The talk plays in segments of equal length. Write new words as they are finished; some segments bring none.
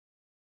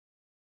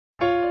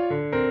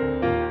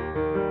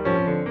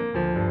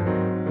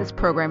This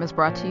program is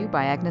brought to you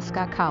by Agnes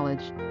Scott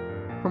College.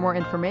 For more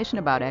information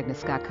about Agnes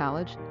Scott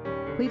College,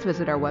 please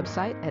visit our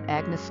website at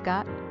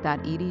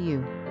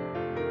agnescott.edu.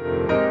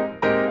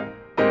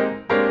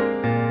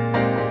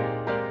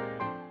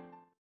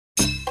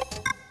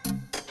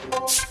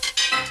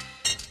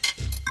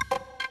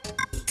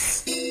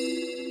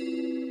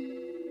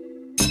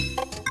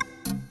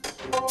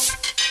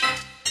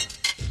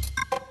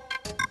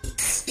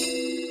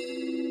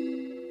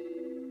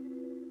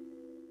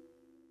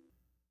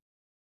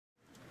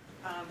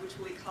 Which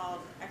will be called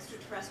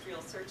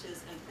Extraterrestrial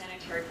Searches and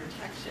Planetary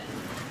Protection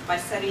by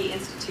SETI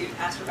Institute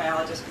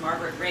astrobiologist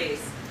Margaret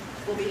Race,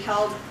 will be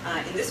held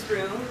in this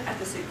room at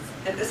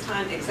this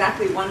time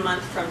exactly 1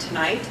 month from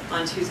tonight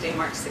on Tuesday,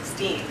 March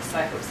 16th. So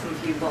I hope some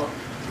of you will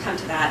come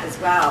to that as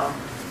well.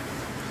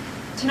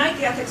 Tonight,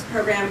 the ethics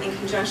program, in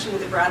conjunction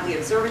with the Bradley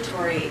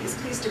Observatory, is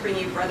pleased to bring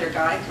you Brother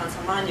Guy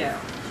Consolmagno,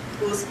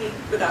 who will speak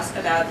with us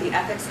about the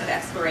ethics of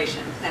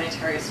exploration,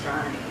 planetary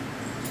astronomy.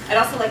 I'd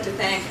also like to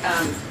thank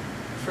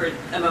for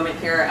a moment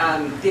here,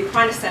 the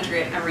Aquinas Center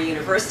at Emory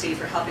University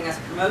for helping us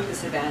promote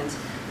this event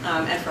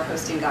and for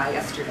hosting Guy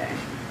yesterday.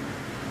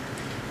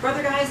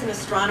 Brother Guy is an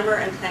astronomer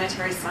and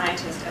planetary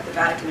scientist at the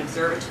Vatican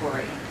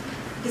Observatory.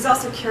 He's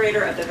also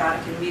curator of the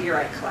Vatican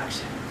Meteorite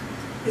Collection.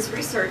 His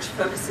research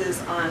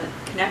focuses on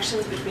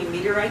connections between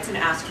meteorites and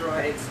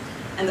asteroids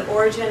and the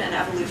origin and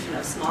evolution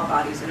of small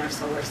bodies in our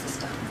solar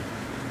system.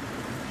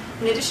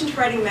 In addition to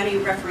writing many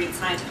refereed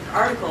scientific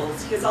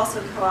articles, he has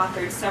also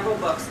co-authored several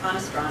books on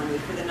astronomy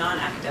for the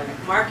non-academic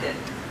market,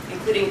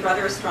 including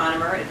Brother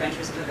Astronomer,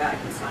 Adventures of a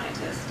Vatican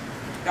Scientist,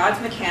 God's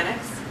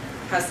Mechanics,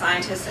 How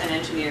Scientists and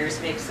Engineers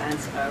Make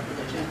Sense of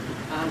Religion,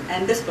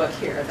 and this book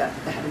here, The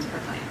Heavens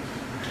Proclaim.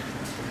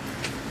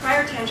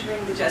 Prior to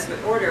entering the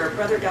Jesuit order,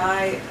 Brother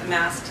Guy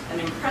amassed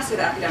an impressive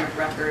academic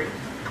record.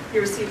 He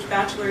received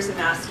bachelor's and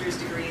master's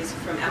degrees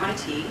from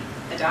MIT,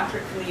 a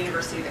doctorate from the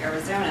University of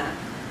Arizona,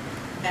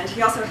 and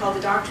he also held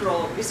a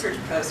doctoral research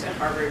post at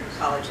Harvard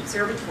College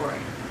Observatory.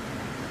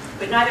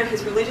 But neither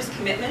his religious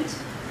commitment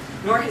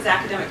nor his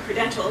academic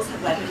credentials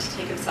have led him to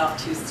take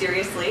himself too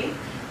seriously.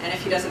 And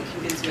if he doesn't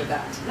convince you of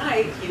that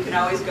tonight, you can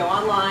always go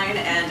online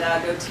and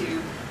go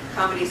to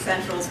Comedy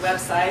Central's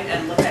website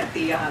and look at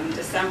the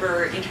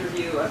December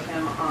interview of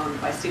him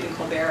by Stephen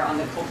Colbert on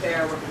the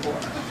Colbert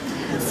Report.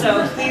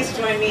 So please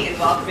join me in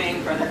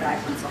welcoming Brother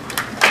Guy Consolmagno.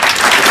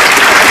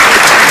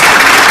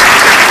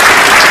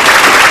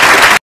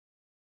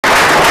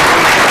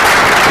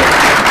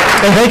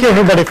 And thank you,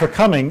 everybody, for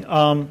coming.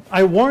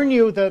 I warn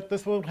you that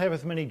this won't have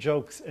as many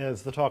jokes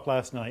as the talk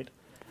last night.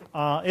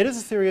 It is a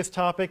serious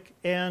topic,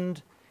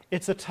 and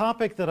it's a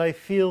topic that I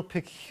feel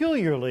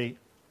peculiarly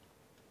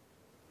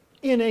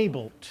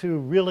unable to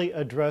really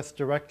address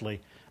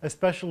directly,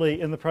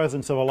 especially in the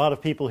presence of a lot of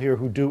people here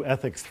who do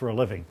ethics for a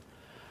living.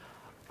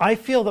 I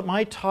feel that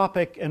my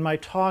topic and my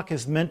talk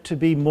is meant to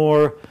be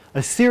more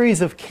a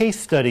series of case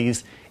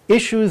studies,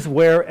 issues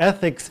where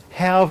ethics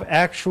have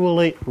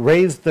actually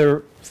raised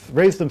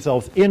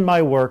themselves in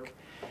my work,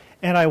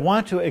 and I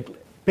want to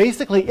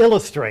basically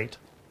illustrate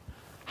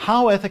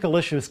how ethical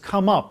issues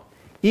come up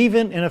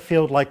even in a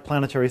field like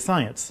planetary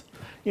science.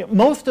 You know,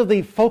 most of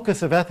the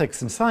focus of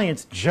ethics in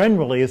science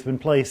generally has been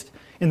placed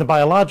in the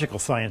biological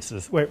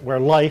sciences, where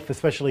life,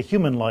 especially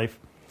human life,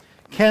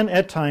 can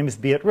at times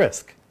be at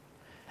risk.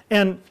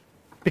 And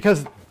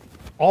because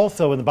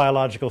also in the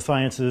biological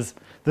sciences,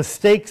 the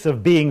stakes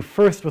of being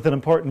first with an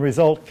important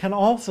result can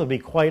also be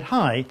quite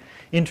high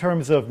in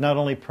terms of not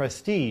only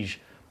prestige,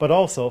 but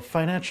also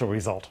financial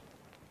result.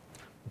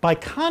 By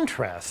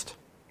contrast,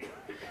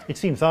 it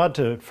seems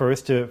odd for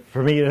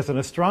me as an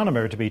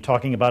astronomer to be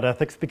talking about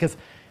ethics, because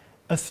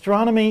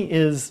astronomy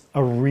is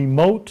a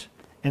remote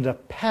and a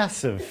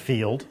passive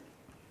field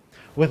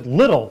with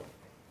little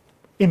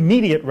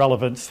immediate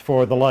relevance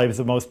for the lives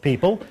of most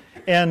people,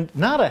 and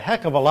not a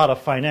heck of a lot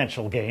of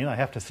financial gain, I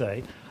have to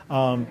say.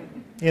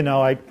 You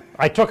know,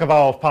 I took a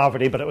vow of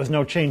poverty, but it was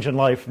no change in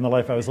life from the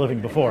life I was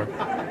living before.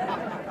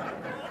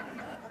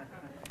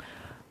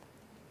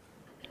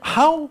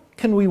 How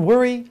can we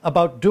worry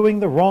about doing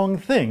the wrong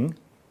thing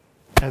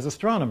as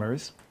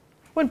astronomers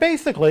when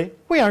basically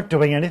we aren't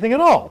doing anything at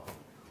all?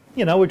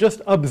 You know, we're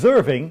just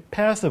observing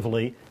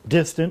passively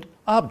distant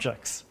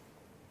objects.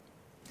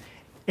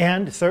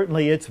 And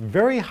certainly it's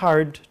very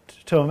hard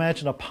to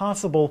imagine a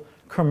possible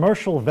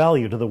commercial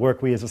value to the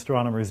work we as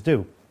astronomers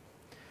do.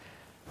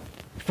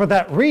 For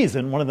that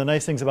reason, one of the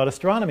nice things about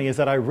astronomy is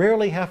that I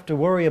rarely have to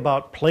worry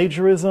about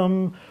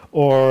plagiarism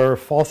or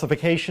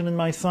falsification in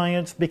my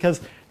science,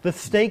 because the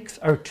stakes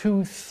are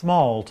too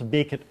small to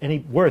make it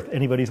worth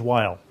anybody's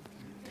while.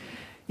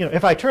 You know,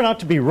 if I turn out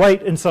to be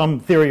right in some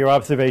theory or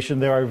observation,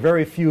 there are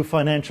very few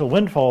financial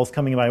windfalls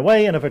coming my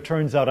way, and if it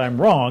turns out I'm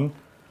wrong,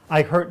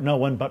 I hurt no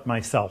one but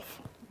myself.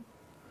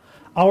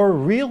 Our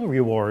real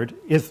reward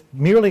is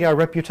merely our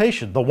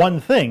reputation, the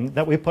one thing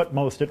that we put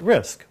most at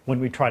risk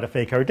when we try to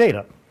fake our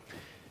data.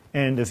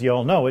 And as you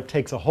all know, it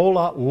takes a whole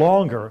lot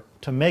longer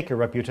to make a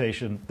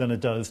reputation than it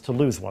does to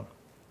lose one.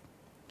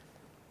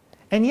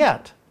 And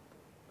yet,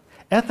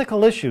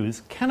 ethical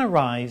issues can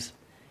arise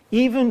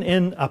even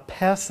in a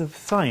passive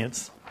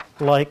science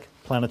like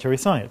planetary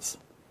science.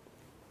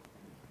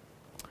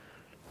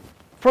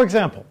 For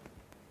example,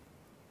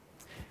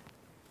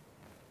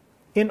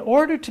 in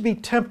order to be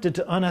tempted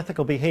to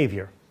unethical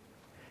behavior,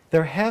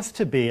 there has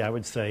to be, I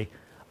would say,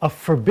 a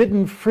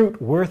forbidden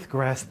fruit worth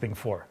grasping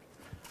for.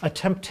 A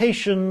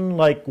temptation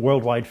like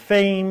worldwide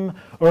fame,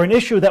 or an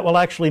issue that will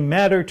actually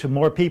matter to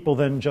more people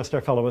than just our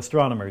fellow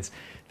astronomers.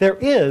 There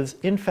is,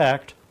 in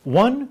fact,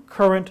 one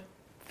current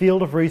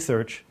field of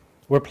research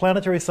where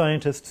planetary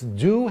scientists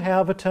do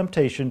have a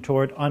temptation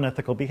toward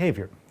unethical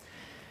behavior.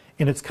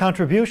 In its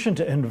contribution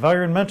to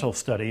environmental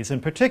studies, in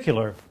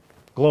particular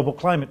global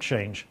climate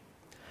change,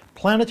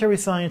 planetary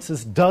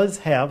sciences does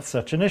have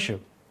such an issue.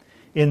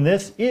 In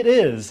this, it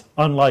is,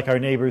 unlike our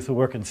neighbors who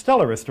work in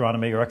stellar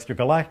astronomy or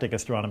extragalactic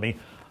astronomy,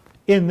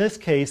 in this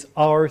case,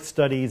 our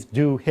studies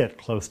do hit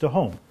close to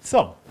home.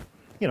 So,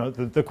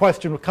 the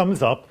question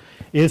comes up,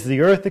 is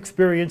the Earth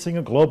experiencing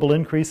a global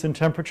increase in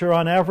temperature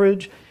on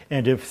average?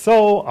 And if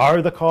so,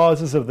 are the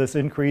causes of this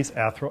increase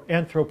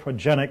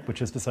anthropogenic,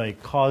 which is to say,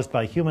 caused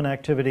by human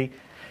activity?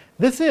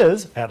 This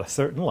is, at a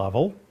certain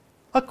level,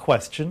 a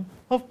question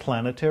of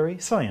planetary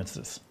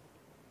sciences.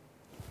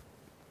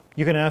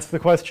 You can ask the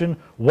question,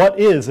 what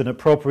is an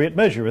appropriate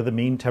measure of the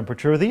mean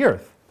temperature of the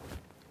Earth?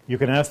 You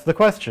can ask the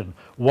question,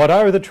 what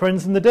are the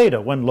trends in the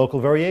data when local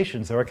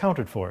variations are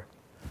accounted for?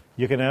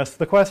 You can ask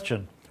the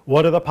question,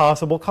 what are the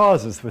possible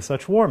causes for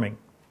such warming?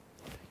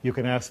 You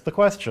can ask the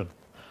question,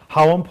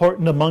 how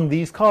important among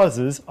these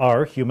causes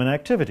are human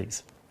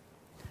activities?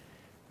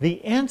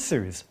 The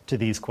answers to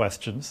these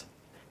questions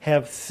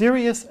have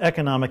serious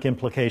economic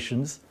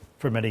implications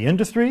for many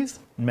industries,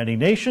 many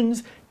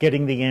nations.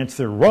 Getting the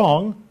answer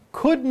wrong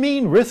could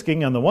mean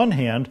risking, on the one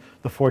hand,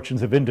 the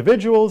fortunes of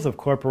individuals, of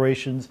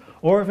corporations,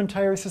 or of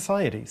entire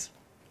societies.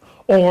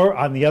 Or,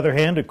 on the other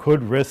hand, it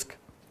could risk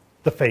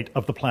the fate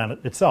of the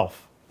planet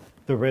itself.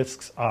 The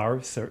risks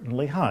are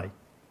certainly high.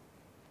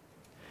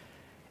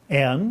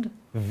 And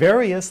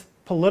various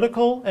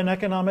political and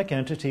economic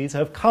entities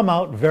have come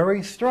out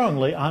very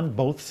strongly on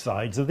both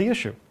sides of the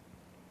issue.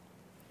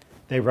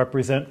 They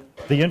represent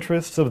the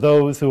interests of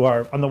those who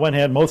are, on the one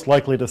hand, most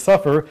likely to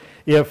suffer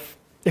if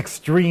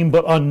extreme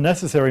but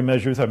unnecessary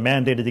measures are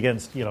mandated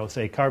against,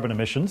 say, carbon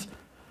emissions,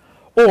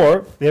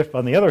 or if,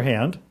 on the other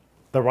hand,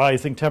 the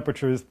rising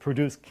temperatures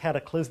produce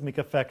cataclysmic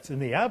effects in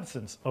the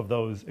absence of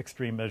those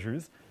extreme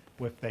measures,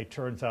 if it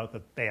turns out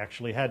that they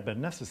actually had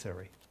been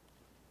necessary.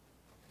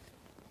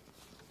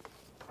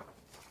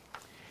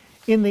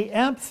 In the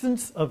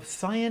absence of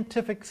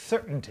scientific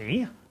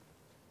certainty,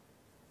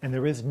 and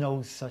there is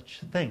no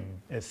such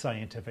thing as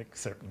scientific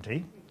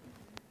certainty,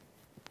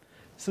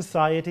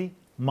 society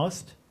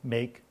must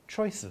make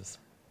choices.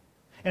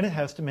 And it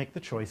has to make the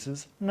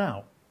choices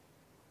now.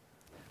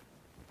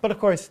 But of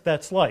course,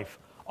 that's life.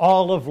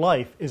 All of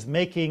life is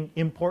making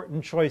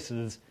important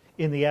choices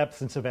in the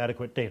absence of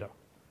adequate data.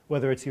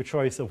 Whether it's your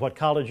choice of what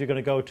college you're going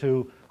to go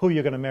to, who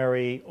you're going to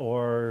marry,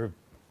 or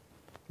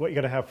what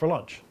you're going to have for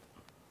lunch.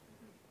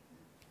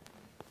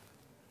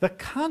 The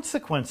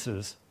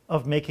consequences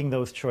of making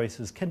those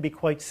choices can be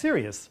quite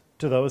serious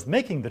to those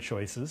making the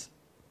choices,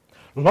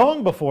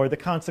 long before the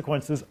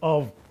consequences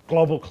of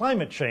global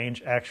climate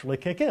change actually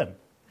kick in.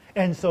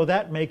 And so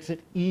that makes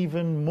it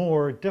even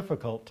more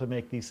difficult to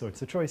make these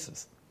sorts of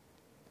choices.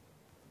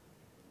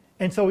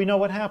 And so we know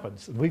what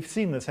happens. We've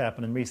seen this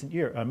happen in recent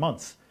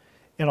months.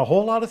 In a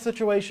whole lot of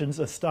situations,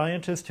 a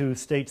scientist who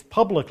states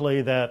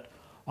publicly that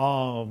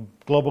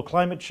global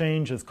climate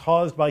change is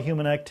caused by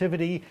human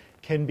activity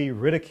can be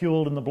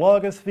ridiculed in the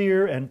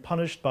blogosphere and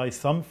punished by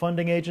some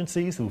funding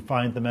agencies who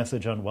find the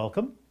message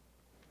unwelcome.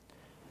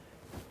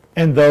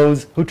 And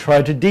those who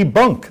try to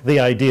debunk the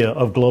idea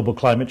of global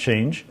climate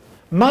change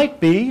might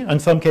be, in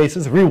some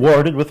cases,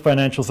 rewarded with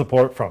financial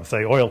support from,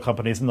 say, oil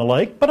companies and the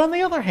like. But on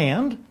the other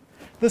hand,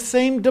 the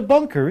same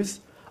debunkers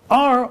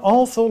are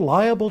also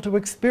liable to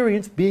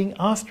experience being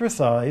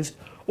ostracized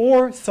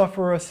or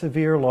suffer a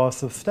severe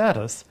loss of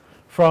status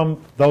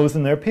from those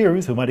in their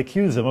peers who might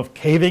accuse them of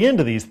caving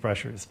into these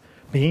pressures,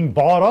 being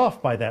bought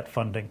off by that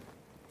funding.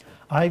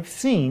 I've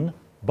seen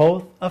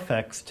both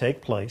effects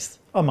take place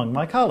among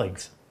my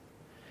colleagues.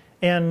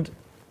 And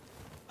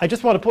I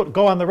just want to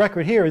go on the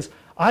record here is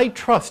I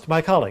trust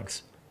my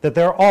colleagues that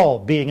they're all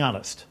being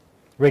honest,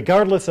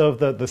 regardless of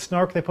the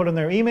snark they put in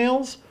their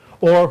emails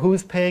or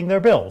who's paying their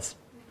bills.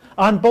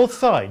 On both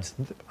sides,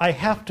 I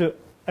have to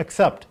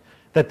accept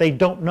that they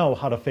don't know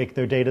how to fake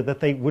their data, that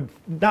they would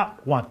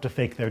not want to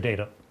fake their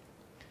data.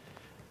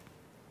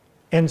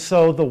 And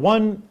so the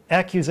one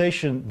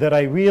accusation that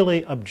I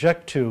really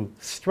object to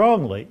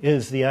strongly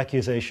is the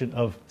accusation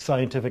of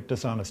scientific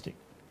dishonesty.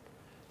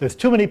 There's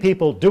too many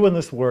people doing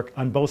this work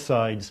on both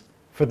sides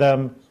for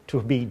them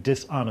to be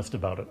dishonest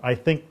about it. I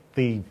think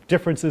the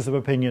differences of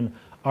opinion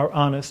are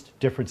honest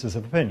differences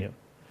of opinion.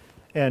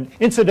 And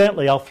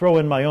incidentally, I'll throw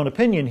in my own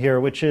opinion here,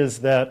 which is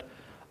that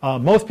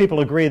most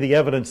people agree the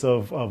evidence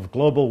of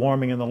global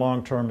warming in the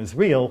long term is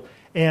real.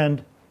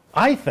 And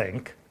I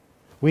think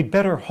we'd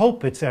better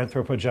hope it's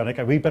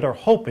anthropogenic. We better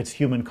hope it's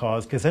human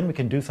caused, because then we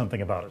can do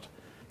something about it.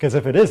 because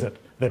if it isn't,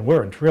 then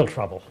we're in real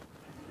trouble.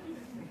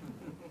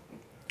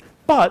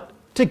 But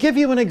to give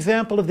you an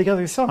example of the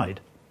other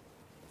side,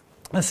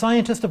 a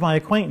scientist of my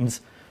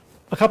acquaintance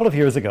a couple of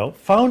years ago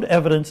found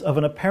evidence of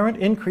an apparent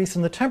increase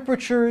in the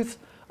temperatures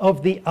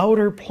of the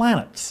outer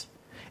planets.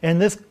 And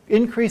this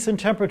increase in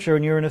temperature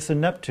in Uranus and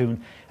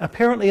Neptune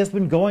apparently has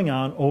been going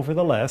on over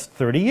the last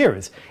 30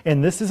 years.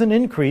 And this is an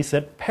increase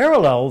that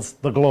parallels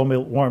the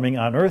global warming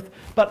on Earth,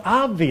 but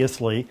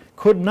obviously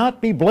could not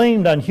be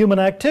blamed on human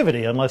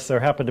activity unless there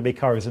happen to be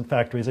cars and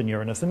factories in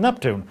Uranus and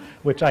Neptune,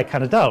 which I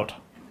kind of doubt.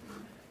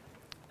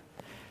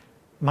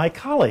 My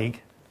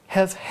colleague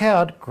has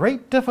had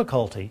great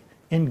difficulty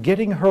in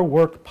getting her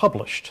work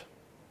published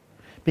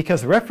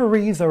because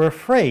referees are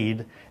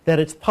afraid that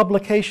its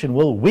publication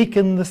will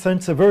weaken the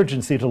sense of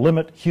urgency to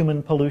limit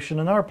human pollution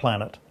on our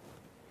planet.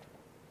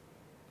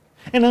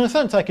 And in a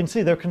sense, I can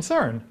see their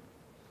concern,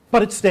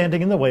 but it's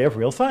standing in the way of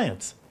real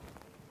science.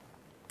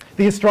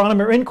 The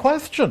astronomer in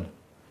question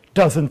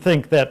doesn't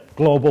think that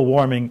global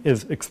warming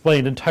is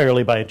explained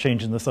entirely by a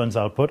change in the sun's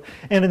output,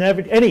 and in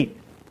any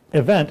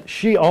event,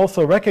 she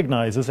also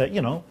recognizes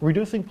that,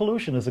 reducing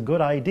pollution is a good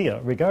idea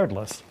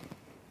regardless.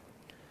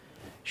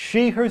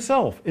 She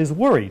herself is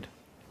worried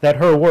that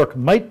her work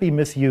might be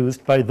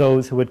misused by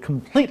those who would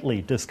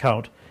completely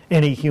discount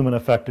any human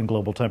effect in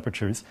global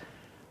temperatures.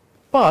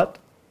 But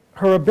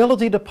her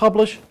ability to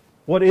publish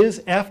what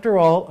is, after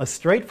all, a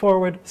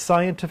straightforward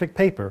scientific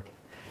paper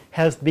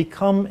has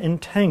become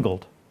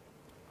entangled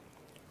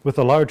with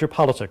the larger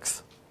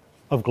politics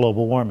of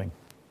global warming.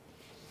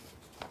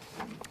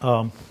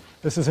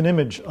 This is an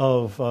image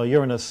of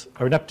Uranus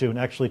or Neptune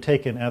actually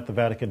taken at the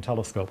Vatican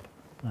telescope.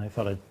 I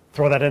thought I'd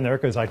throw that in there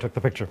because I took the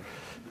picture.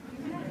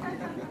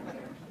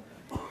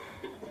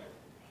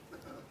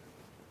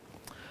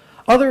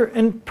 Other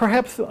and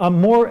perhaps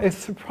more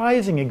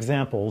surprising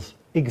examples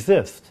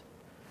exist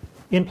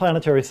in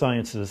planetary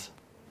sciences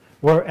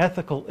where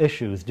ethical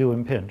issues do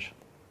impinge.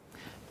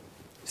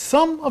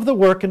 Some of the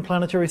work in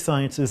planetary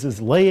sciences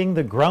is laying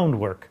the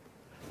groundwork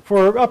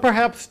for a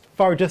perhaps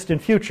far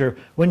distant future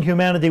when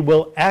humanity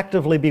will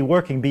actively be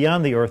working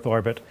beyond the Earth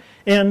orbit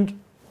and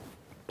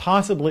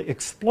possibly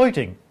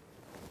exploiting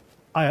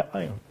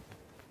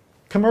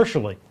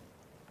commercially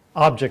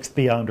objects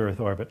beyond Earth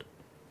orbit.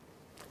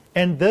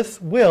 And this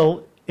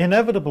will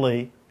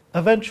inevitably,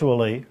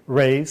 eventually,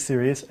 raise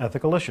serious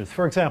ethical issues.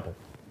 For example,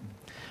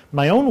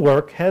 my own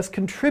work has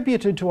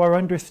contributed to our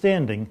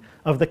understanding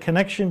of the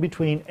connection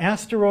between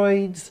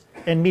asteroids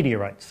and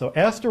meteorites. So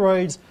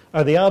asteroids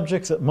are the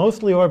objects that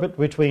mostly orbit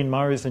between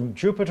Mars and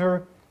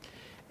Jupiter,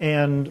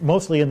 and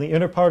mostly in the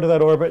inner part of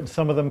that orbit, and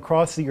some of them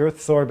cross the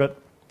Earth's orbit.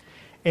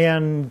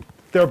 And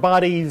their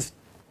bodies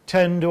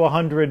 10 to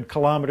 100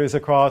 kilometers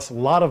across, a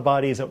lot of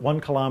bodies at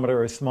 1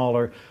 kilometer or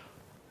smaller.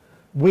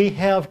 We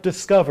have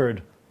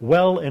discovered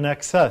well in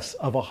excess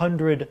of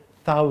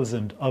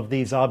 100,000 of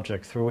these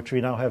objects for which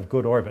we now have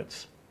good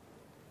orbits.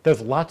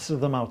 There's lots of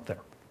them out there.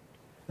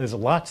 There's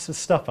lots of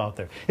stuff out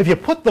there. If you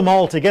put them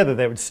all together,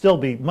 they would still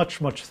be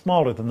much, much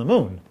smaller than the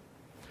moon.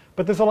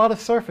 But there's a lot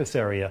of surface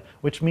area,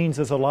 which means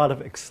there's a lot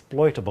of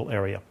exploitable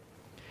area.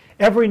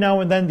 Every now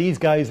and then, these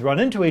guys run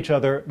into each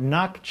other,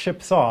 knock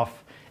chips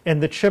off,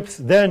 and the chips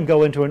then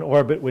go into an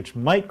orbit which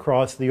might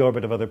cross the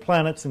orbit of other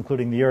planets,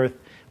 including the Earth,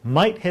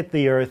 might hit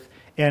the Earth,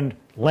 and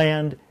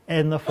land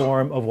in the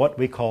form of what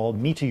we call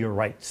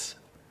meteorites.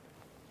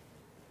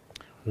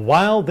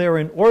 While they're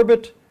in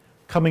orbit,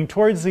 coming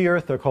towards the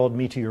Earth, they're called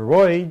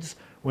meteoroids.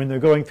 When they're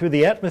going through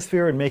the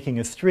atmosphere and making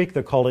a streak,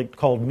 they're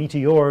called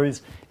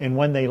meteors. And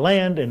when they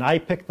land and I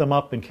pick them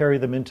up and carry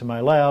them into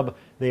my lab,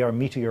 they are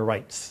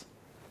meteorites.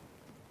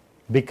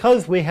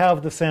 Because we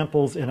have the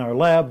samples in our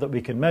lab that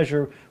we can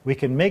measure, we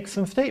can make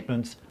some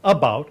statements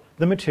about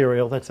the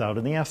material that's out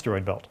in the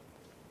asteroid belt.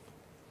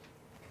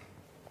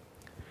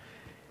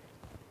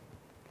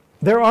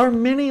 There are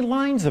many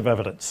lines of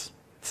evidence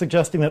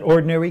suggesting that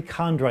ordinary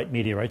chondrite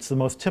meteorites, the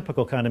most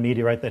typical kind of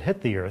meteorite that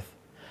hit the Earth,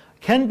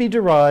 can be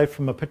derived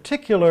from a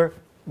particular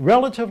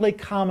relatively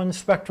common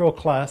spectral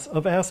class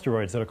of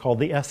asteroids that are called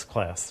the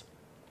S-class.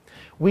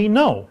 We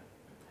know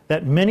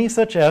that many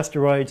such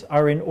asteroids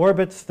are in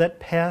orbits that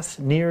pass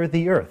near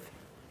the Earth.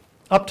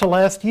 Up to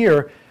last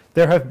year,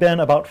 there have been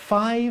about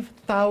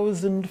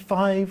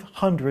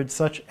 5,500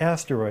 such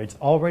asteroids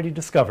already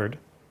discovered.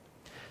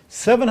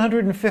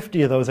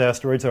 750 of those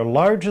asteroids are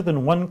larger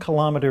than 1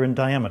 kilometer in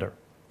diameter.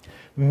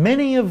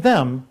 Many of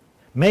them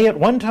may at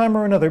one time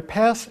or another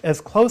pass as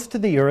close to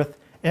the Earth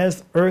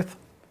as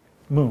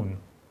Earth-Moon.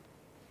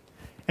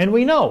 And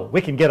we know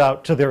we can get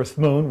out to the Earth's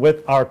moon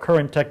with our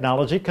current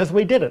technology because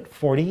we did it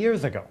 40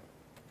 years ago.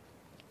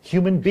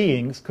 Human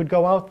beings could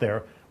go out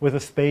there with a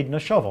spade and a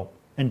shovel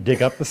and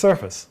dig up the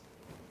surface.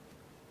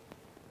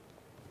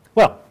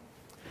 Well,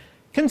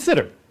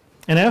 consider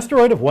an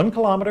asteroid of 1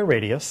 kilometer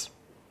radius.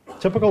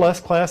 Typical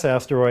S-class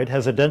asteroid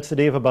has a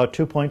density of about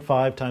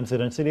 2.5 times the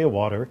density of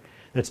water.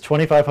 It's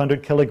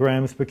 2,500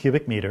 kilograms per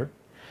cubic meter.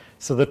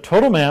 So the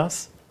total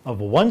mass of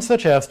one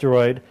such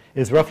asteroid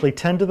is roughly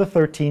 10 to the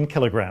 13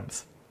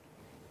 kilograms.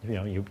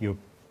 You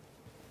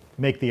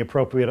make the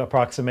appropriate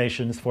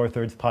approximations,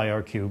 4/3 pi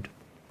r cubed.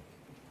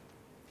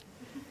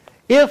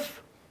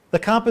 If the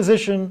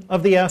composition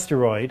of the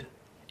asteroid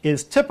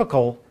is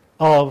typical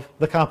of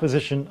the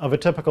composition of a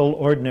typical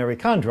ordinary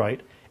chondrite,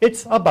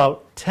 it's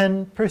about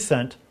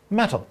 10%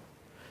 metal.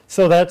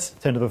 So that's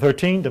 10 to the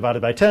 13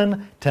 divided by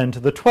 10, 10 to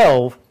the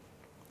 12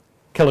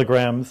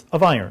 kilograms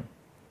of iron.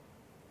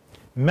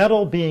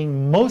 Metal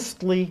being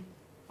mostly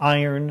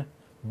iron,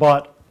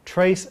 but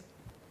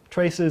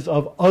traces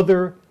of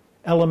other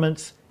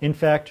elements, in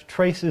fact,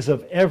 traces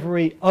of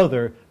every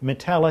other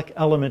metallic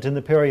element in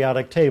the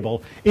periodic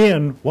table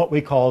in what we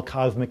call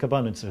cosmic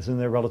abundances, in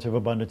their relative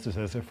abundances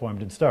as they're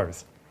formed in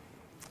stars.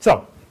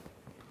 So,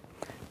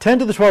 10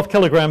 to the 12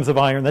 kilograms of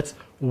iron, that's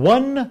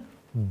 1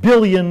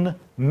 billion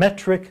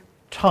metric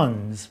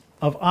tons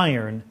of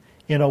iron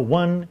in a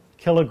 1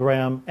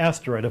 kilogram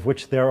asteroid, of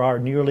which there are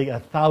nearly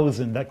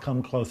 1,000 that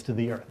come close to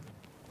the Earth.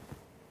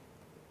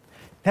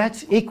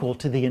 That's equal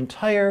to the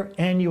entire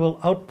annual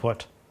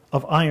output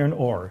of iron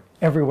ore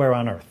everywhere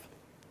on Earth.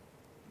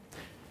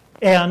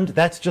 And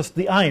that's just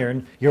the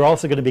iron. You're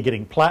also going to be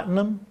getting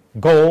platinum,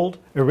 gold,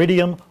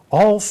 iridium,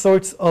 all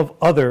sorts of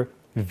other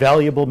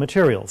valuable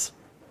materials.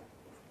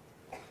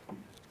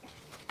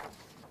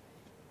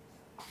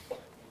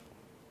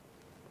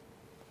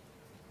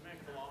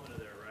 Kilometer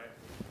there, right?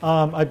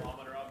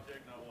 Kilometer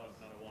object, not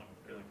a 1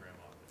 kilogram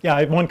object.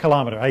 Yeah, 1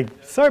 kilometer.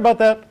 Sorry about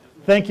that.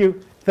 Thank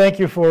you. Thank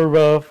you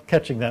for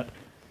catching that.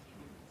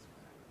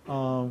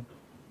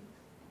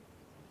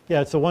 Yeah,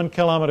 it's a 1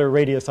 kilometer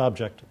radius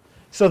object.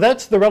 So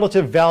that's the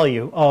relative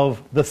value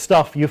of the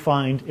stuff you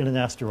find in an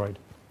asteroid.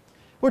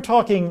 We're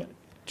talking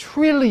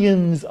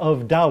trillions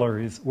of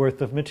dollars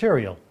worth of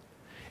material.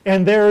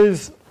 And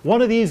there's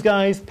one of these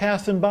guys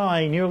passing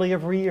by nearly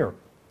every year.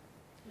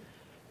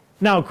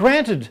 Now,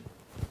 granted,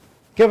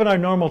 given our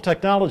normal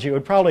technology, it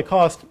would probably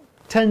cost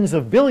tens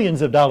of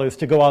billions of dollars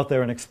to go out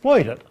there and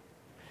exploit it.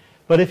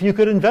 But if you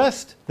could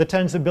invest the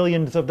tens of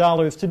billions of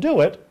dollars to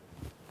do it,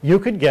 you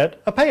could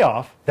get a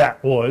payoff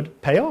that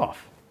would pay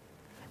off.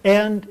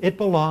 And it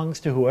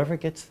belongs to whoever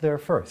gets there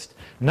first.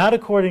 Not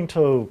according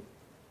to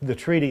the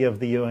treaty of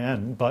the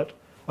UN, but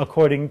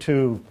according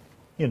to,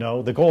 you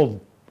know, the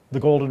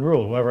golden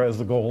rule. Whoever has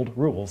the gold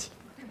rules.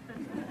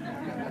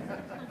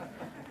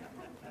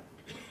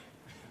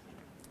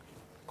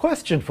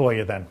 Question for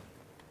you then.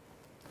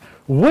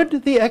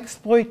 Would the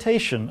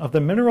exploitation of the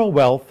mineral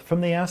wealth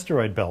from the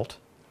asteroid belt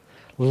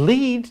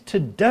lead to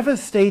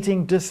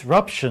devastating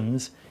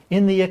disruptions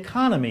in the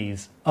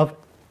economies of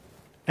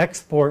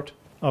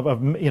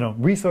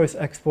resource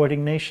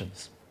exporting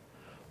nations?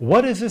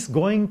 What is this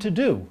going to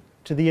do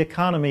to the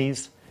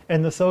economies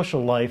and the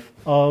social life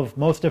of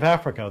most of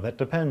Africa that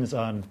depends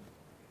on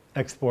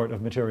export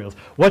of materials?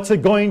 What's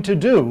it going to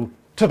do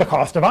to the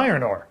cost of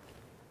iron ore?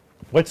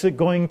 What's it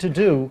going to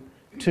do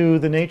to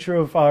the nature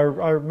of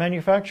our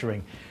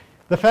manufacturing?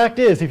 The fact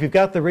is, if you've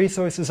got the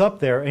resources up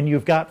there and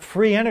you've got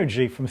free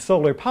energy from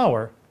solar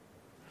power,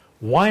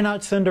 why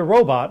not send a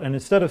robot and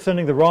instead of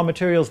sending the raw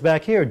materials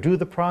back here, do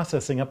the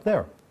processing up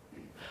there?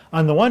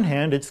 On the one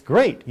hand, it's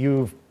great.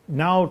 You've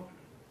now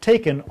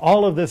taken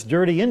all of this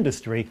dirty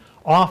industry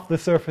off the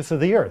surface of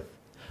the Earth.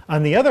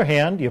 On the other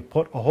hand, you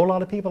put a whole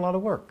lot of people out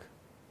of work.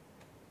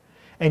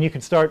 And you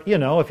can start, you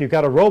know, if you've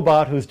got a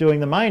robot who's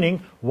doing the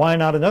mining, why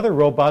not another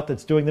robot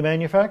that's doing the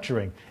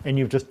manufacturing? And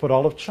you've just put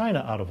all of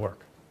China out of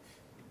work.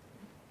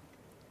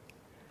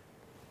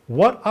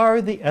 What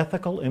are the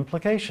ethical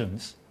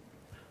implications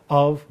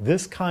of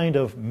this kind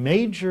of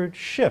major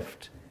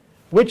shift,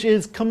 which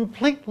is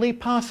completely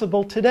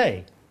possible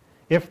today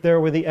if there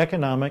were the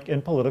economic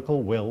and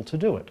political will to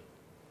do it,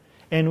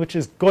 and which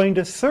is going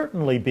to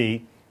certainly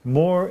be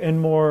more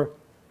and more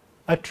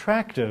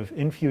attractive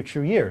in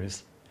future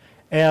years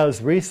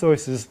as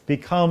resources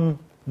become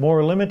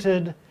more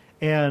limited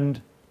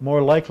and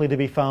more likely to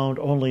be found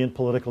only in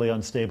politically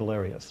unstable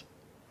areas?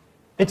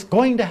 It's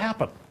going to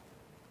happen.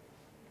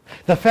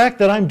 The fact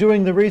that I'm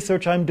doing the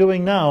research I'm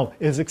doing now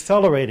is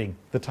accelerating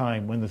the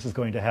time when this is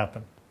going to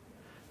happen.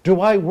 Do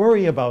I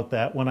worry about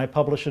that when I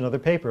publish another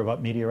paper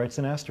about meteorites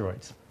and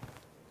asteroids?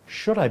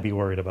 Should I be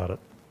worried about it?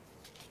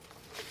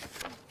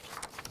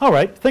 All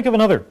right, think of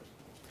another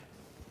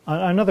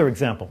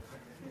example.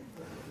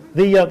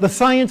 The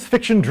science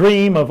fiction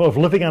dream of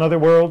living on other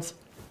worlds,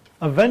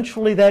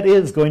 eventually that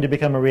is going to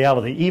become a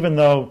reality, even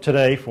though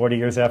today, 40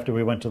 years after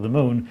we went to the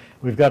moon,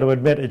 we've got to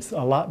admit it's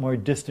a lot more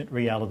distant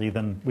reality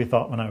than we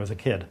thought when I was a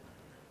kid.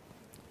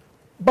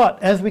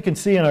 But as we can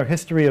see in our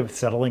history of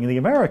settling in the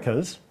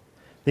Americas,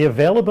 the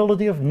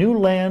availability of new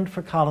land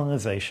for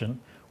colonization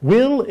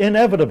will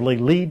inevitably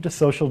lead to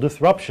social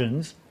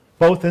disruptions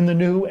both in the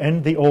new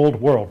and the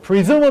old world.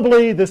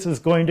 Presumably, this is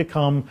going to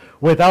come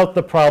without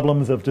the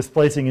problems of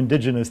displacing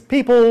indigenous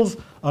peoples,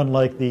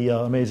 unlike the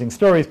Amazing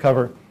Stories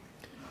cover.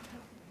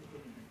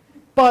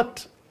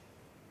 But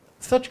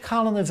such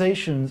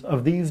colonizations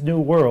of these new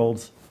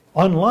worlds,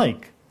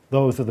 unlike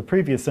those of the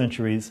previous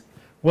centuries,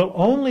 will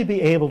only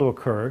be able to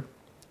occur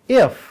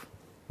if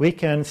we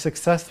can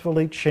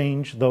successfully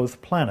change those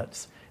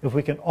planets, if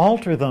we can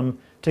alter them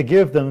to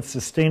give them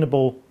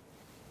sustainable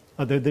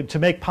to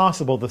make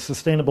possible the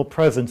sustainable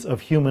presence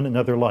of human and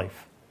other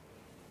life.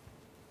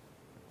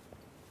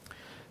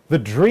 The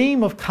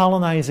dream of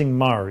colonizing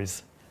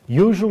Mars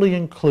usually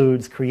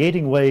includes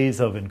creating ways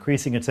of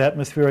increasing its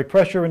atmospheric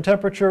pressure and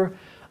temperature,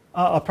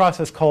 a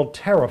process called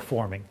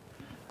terraforming.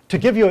 To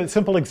give you a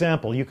simple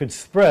example, you could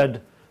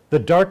spread the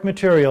dark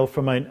material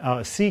from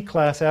a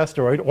C-class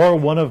asteroid or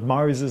one of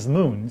Mars's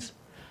moons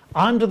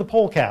onto the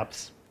pole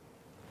caps,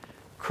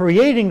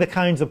 creating the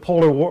kinds of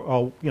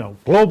global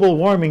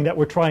warming that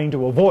we're trying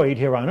to avoid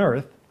here on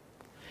Earth.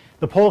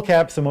 The pole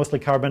caps are mostly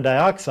carbon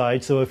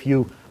dioxide, so if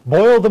you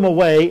boil them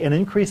away and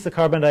increase the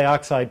carbon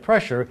dioxide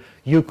pressure,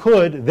 you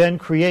could then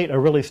create a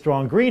really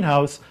strong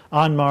greenhouse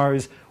on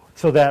Mars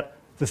so that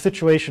the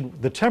situation,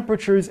 the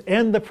temperatures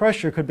and the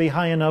pressure could be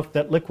high enough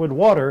that liquid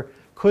water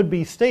could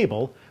be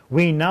stable.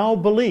 We now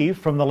believe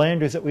from the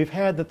landers that we've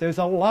had that there's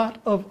a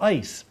lot of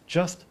ice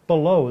just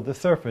below the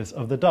surface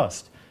of the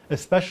dust,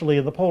 especially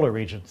in the polar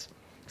regions.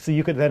 So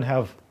you could then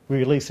have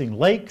releasing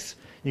lakes,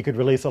 you could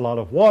release a lot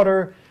of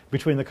water.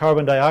 Between the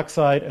carbon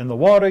dioxide and the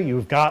water,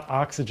 you've got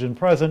oxygen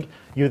present.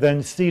 You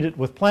then seed it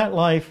with plant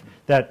life,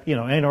 that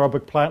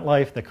anaerobic plant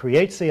life that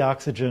creates the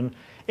oxygen.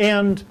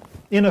 And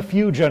in a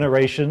few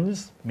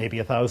generations, maybe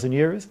 1,000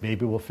 years,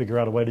 maybe we'll figure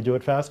out a way to do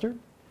it faster,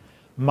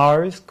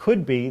 Mars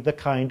could be the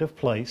kind of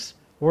place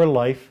where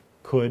life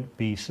could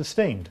be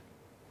sustained.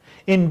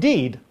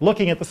 Indeed,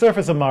 looking at the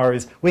surface of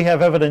Mars, we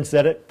have evidence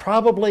that it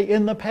probably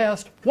in the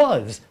past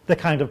was the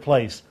kind of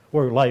place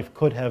where life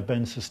could have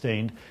been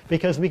sustained,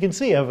 because we can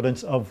see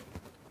evidence of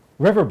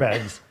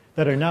riverbeds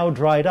that are now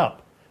dried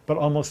up, but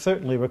almost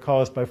certainly were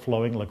caused by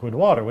flowing liquid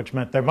water, which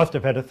meant there must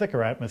have had a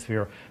thicker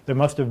atmosphere. There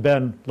must have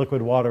been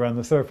liquid water on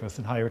the surface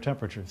and higher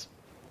temperatures.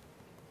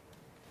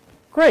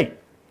 Great.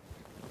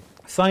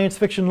 Science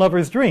fiction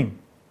lover's dream.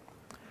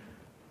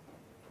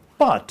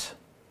 But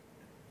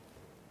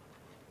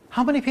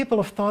how many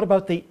people have thought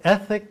about the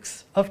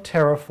ethics of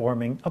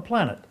terraforming a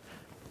planet?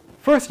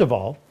 First of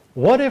all,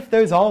 what if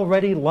there's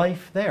already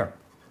life there?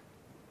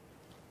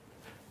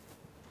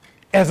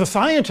 As a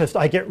scientist,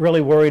 I get really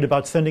worried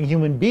about sending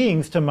human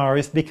beings to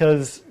Mars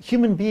because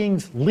human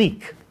beings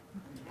leak.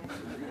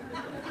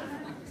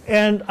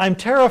 And I'm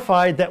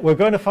terrified that we're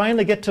going to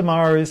finally get to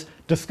Mars,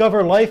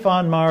 discover life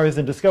on Mars,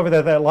 and discover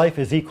that that life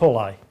is E.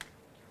 coli.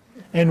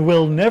 And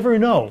we'll never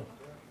know,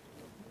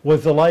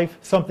 was the life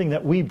something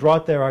that we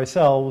brought there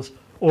ourselves,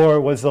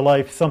 or was the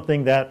life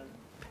something that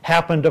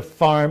happened to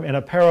farm in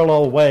a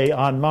parallel way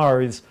on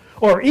Mars,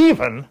 or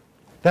even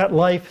that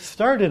life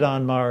started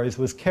on Mars,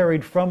 was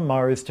carried from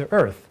Mars to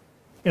Earth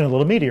in a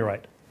little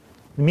meteorite.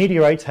 The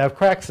meteorites have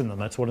cracks in them.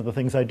 That's one of the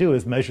things I do,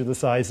 is measure the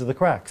size of the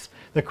cracks.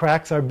 The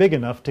cracks are big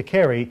enough to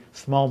carry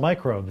small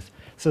microbes.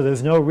 So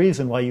there's no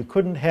reason why you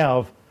couldn't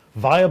have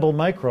viable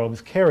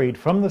microbes carried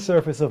from the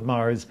surface of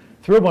Mars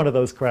through one of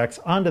those cracks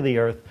onto the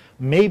Earth.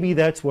 Maybe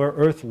that's where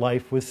Earth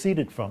life was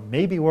seeded from.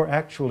 Maybe we're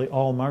actually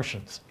all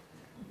Martians.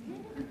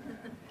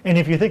 And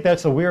if you think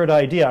that's a weird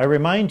idea, I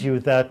remind you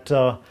that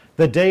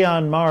the day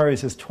on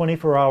Mars is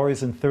 24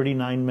 hours and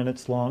 39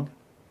 minutes long.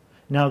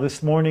 Now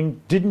this morning,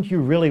 didn't you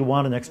really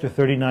want an extra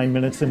 39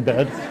 minutes in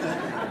bed?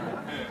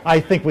 I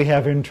think we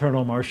have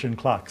internal Martian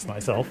clocks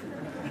myself.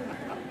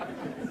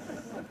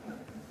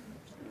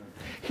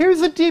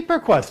 Here's a deeper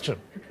question.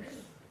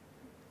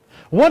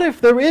 What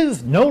if there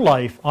is no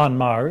life on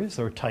Mars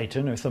or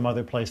Titan or some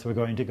other place we're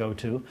going to go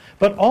to,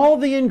 but all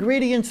the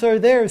ingredients are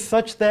there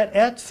such that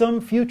at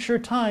some future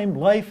time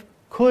life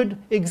could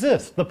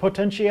exist? The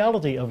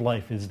potentiality of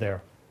life is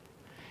there.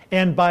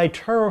 And by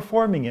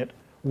terraforming it,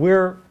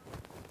 we're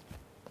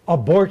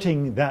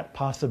aborting that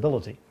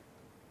possibility.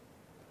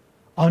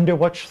 Under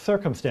what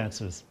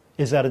circumstances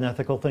is that an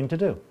ethical thing to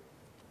do?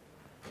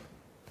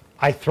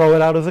 I throw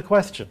it out as a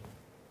question.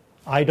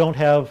 I don't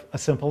have a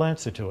simple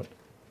answer to it.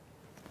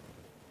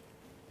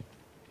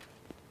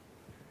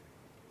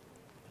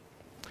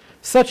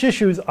 Such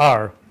issues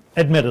are,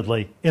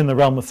 admittedly, in the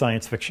realm of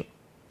science fiction.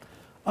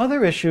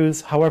 Other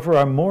issues, however,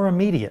 are more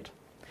immediate.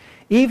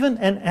 Even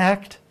an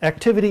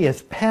activity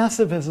as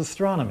passive as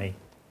astronomy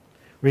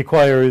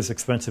requires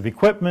expensive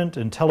equipment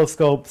and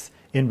telescopes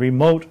in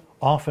remote,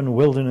 often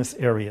wilderness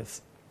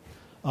areas.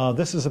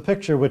 This is a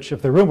picture which,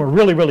 if the room were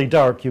really, really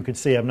dark, you could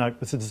see.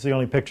 This is the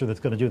only picture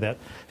that's going to do that.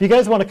 If you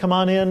guys want to come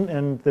on in,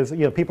 and there's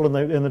people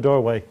in the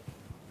doorway,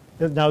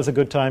 now is a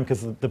good time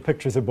because the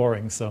pictures are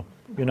boring, so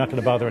you're not going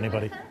to bother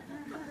anybody.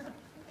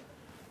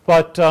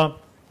 But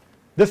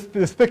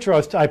this picture,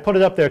 I put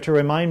it up there to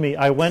remind me,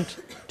 I went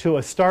to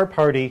a star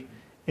party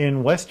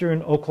in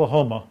western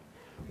Oklahoma,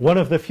 one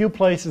of the few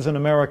places in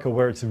America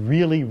where it's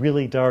really,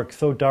 really dark,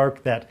 so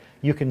dark that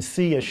you can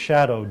see a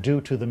shadow due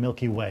to the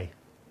Milky Way.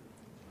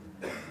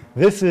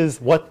 This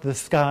is what the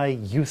sky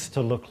used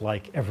to look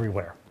like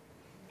everywhere,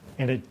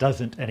 and it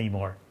doesn't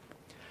anymore.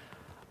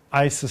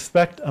 I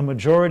suspect a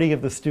majority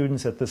of the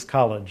students at this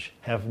college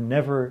have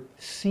never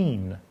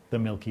seen the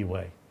Milky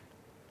Way.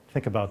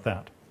 Think about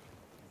that.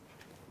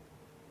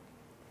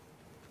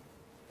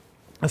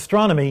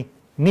 Astronomy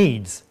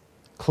needs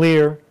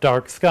clear,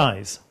 dark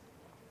skies.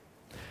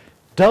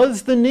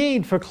 Does the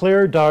need for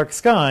clear, dark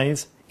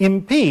skies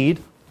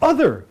impede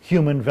other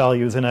human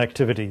values and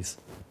activities,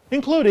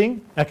 including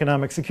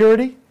economic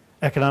security,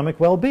 economic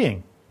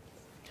well-being.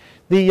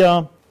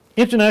 The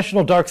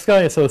International Dark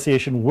Sky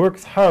Association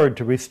works hard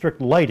to restrict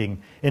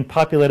lighting in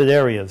populated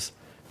areas,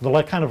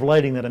 the kind of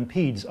lighting that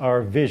impedes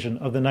our vision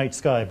of the night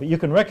sky. But you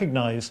can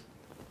recognize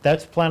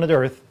that's planet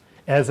Earth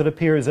as it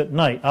appears at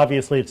night.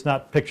 Obviously, it's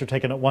not picture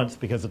taken at once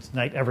because it's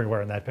night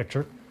everywhere in that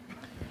picture.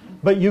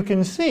 But you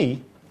can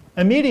see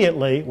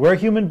immediately where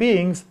human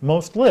beings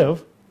most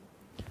live,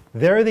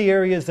 there are the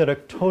areas that are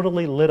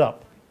totally lit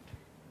up.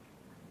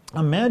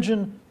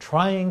 Imagine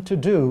trying to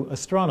do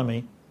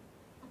astronomy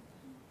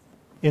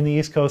in the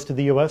east coast of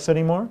the US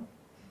anymore,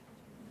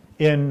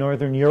 in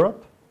Northern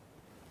Europe,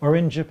 or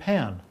in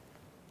Japan.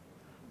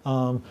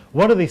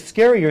 One of the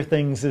scarier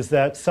things is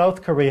that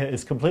South Korea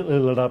is completely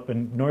lit up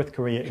and North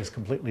Korea is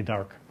completely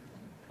dark.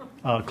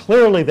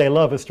 Clearly they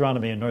love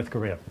astronomy in North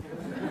Korea.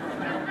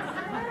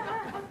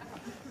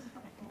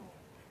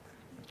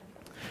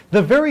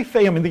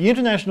 The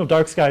International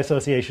Dark Sky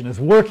Association is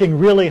working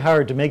really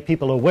hard to make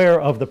people aware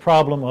of the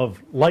problem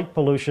of light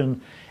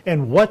pollution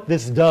and what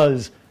this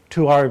does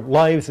to our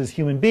lives as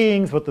human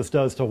beings, what this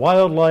does to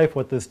wildlife,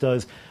 what this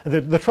does.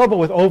 The trouble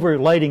with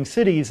over-lighting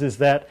cities is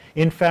that,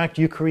 in fact,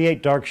 you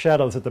create dark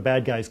shadows that the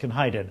bad guys can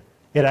hide in.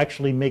 It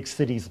actually makes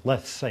cities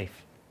less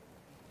safe.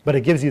 But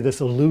it gives you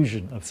this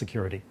illusion of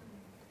security.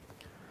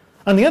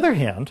 On the other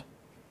hand,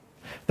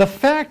 the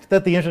fact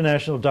that the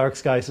International Dark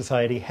Sky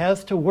Society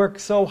has to work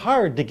so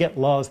hard to get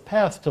laws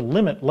passed to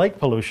limit light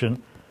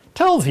pollution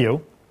tells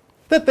you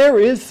that there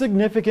is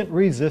significant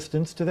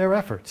resistance to their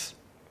efforts.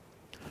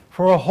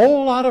 For a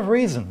whole lot of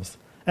reasons,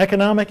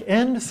 economic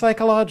and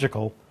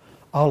psychological,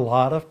 a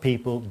lot of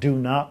people do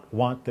not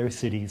want their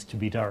cities to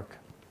be dark.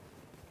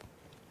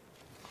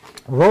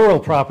 Rural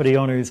property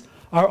owners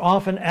are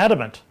often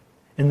adamant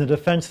in the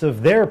defense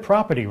of their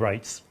property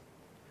rights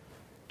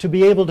to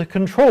be able to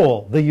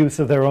control the use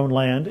of their own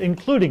land,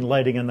 including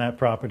lighting in that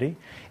property.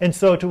 And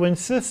so to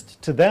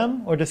insist to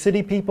them or to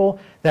city people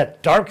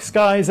that dark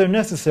skies are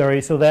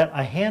necessary so that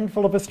a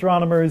handful of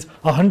astronomers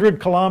 100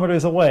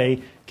 kilometers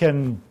away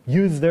can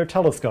use their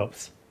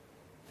telescopes.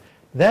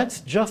 That's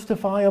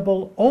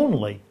justifiable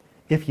only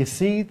if you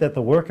see that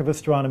the work of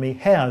astronomy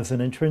has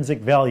an intrinsic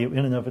value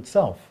in and of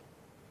itself.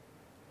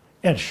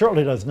 And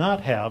surely does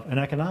not have an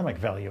economic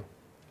value.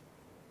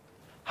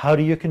 How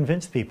do you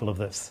convince people of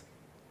this?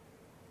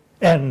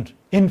 And,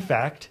 in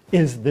fact,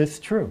 is this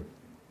true?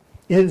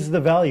 Is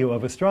the value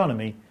of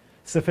astronomy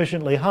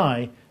sufficiently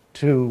high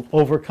to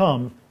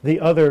overcome the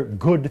other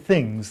good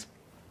things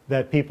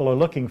that people are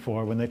looking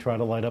for when they try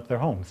to light up their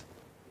homes?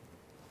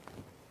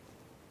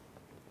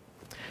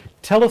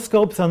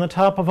 Telescopes on the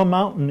top of a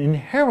mountain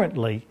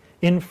inherently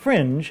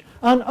infringe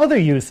on other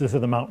uses of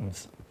the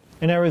mountains.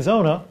 In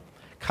Arizona,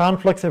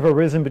 conflicts have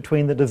arisen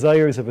between the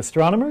desires of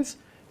astronomers,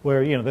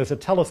 where there's a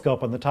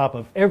telescope on the top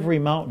of every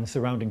mountain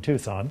surrounding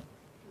Tucson,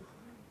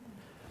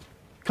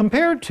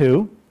 compared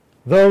to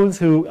those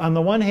who, on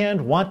the one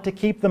hand, want to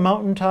keep the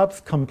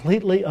mountaintops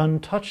completely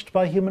untouched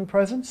by human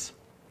presence,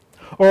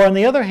 or on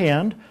the other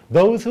hand,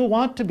 those who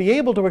want to be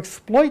able to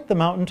exploit the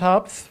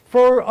mountaintops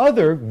for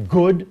other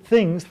good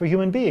things for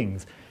human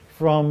beings,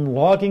 from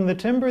logging the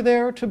timber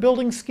there to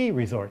building ski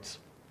resorts.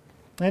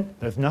 And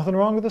there's nothing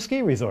wrong with a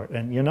ski resort.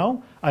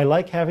 And I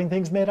like having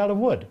things made out of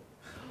wood.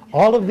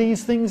 All of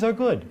these things are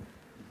good.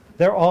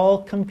 They're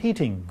all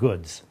competing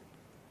goods.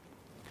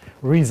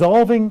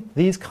 Resolving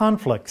these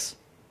conflicts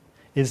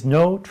is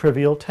no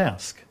trivial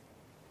task.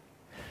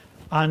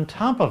 On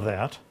top of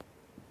that,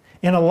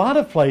 in a lot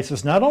of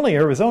places, not only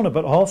Arizona,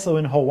 but also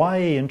in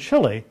Hawaii and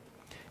Chile,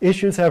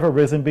 issues have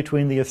arisen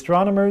between the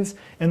astronomers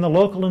and the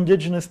local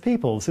indigenous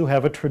peoples who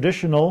have a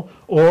traditional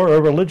or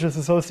a religious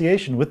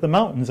association with the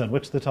mountains on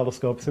which the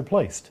telescopes are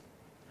placed.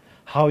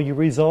 How you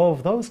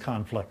resolve those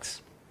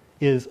conflicts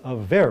is a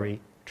very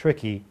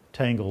tricky,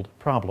 tangled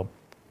problem.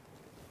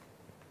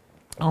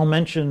 I'll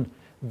mention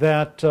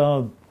that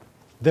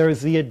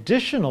there's the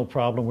additional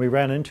problem we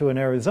ran into in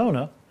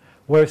Arizona,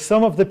 where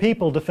some of the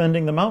people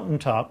defending the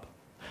mountaintop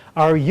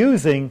are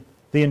using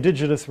the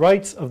indigenous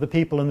rights of the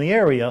people in the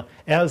area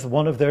as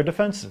one of their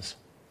defenses.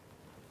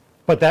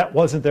 But that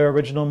wasn't their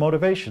original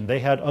motivation. They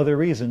had other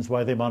reasons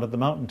why they wanted the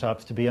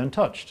mountaintops to be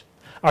untouched.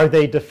 Are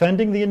they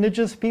defending the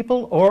indigenous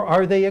people, or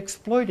are they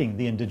exploiting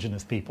the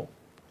indigenous people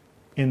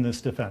in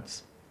this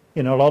defense?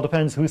 It all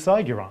depends whose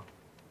side you're on,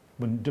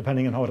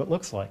 depending on what it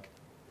looks like.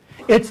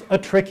 It's a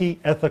tricky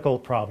ethical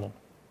problem,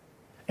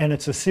 and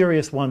it's a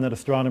serious one that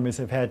astronomers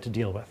have had to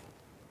deal with.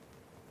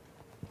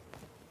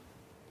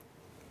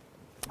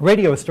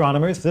 Radio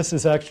astronomers, this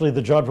is actually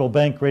the Jodrell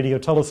Bank radio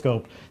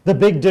telescope. The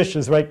big dish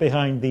is right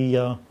behind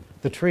the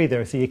tree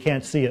there, so you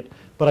can't see it.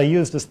 But I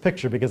used this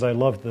picture because I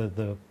loved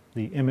the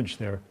image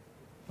there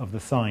of the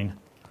sign.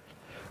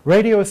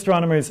 Radio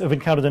astronomers have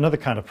encountered another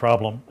kind of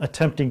problem,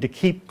 attempting to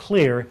keep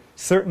clear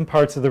certain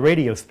parts of the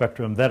radio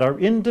spectrum that are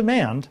in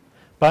demand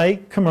by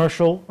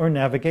commercial or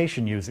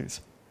navigation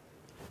users.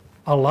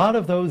 A lot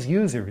of those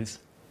users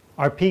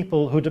are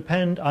people who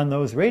depend on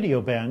those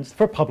radio bands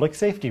for public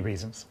safety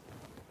reasons.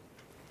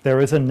 There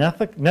is a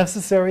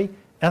necessary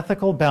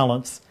ethical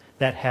balance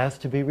that has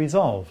to be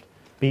resolved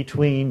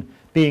between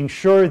being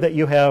sure that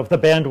you have the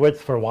bandwidth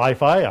for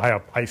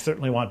Wi-Fi. I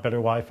certainly want better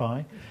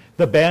Wi-Fi.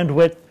 The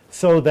bandwidth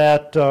so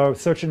that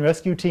search and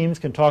rescue teams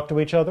can talk to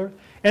each other,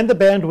 and the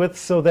bandwidth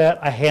so that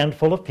a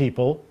handful of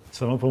people,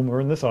 some of whom are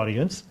in this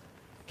audience,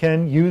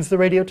 can use the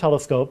radio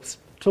telescopes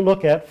to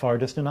look at far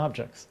distant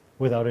objects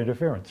without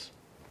interference.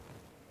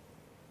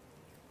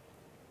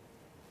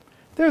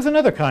 There's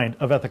another kind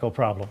of ethical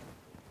problem.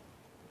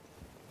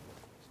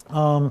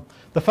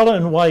 The fellow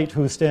in white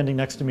who's standing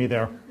next to me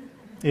there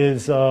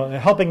is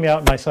helping me out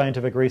in my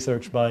scientific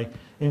research by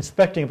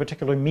inspecting a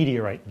particular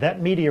meteorite.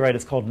 That meteorite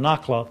is called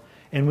Nakla,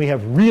 and we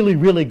have really,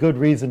 really good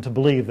reason to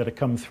believe that it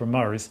comes from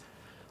Mars.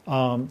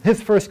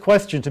 His first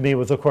question to me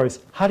was, of course,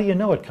 how do you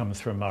know it comes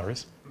from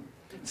Mars?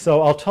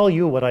 So I'll tell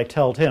you what I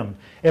told him.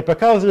 E per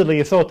causa degli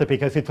isotopi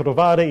che si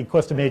trovare in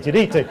questo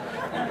meteorite.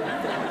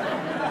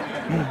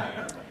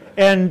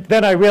 And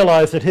then I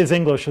realized that his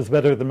English was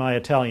better than my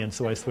Italian,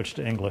 so I switched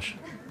to English.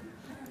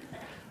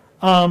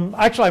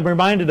 Actually, I'm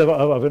reminded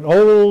of an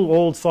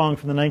old song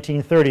from the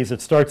 1930s.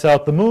 It starts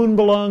out, "The moon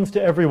belongs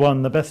to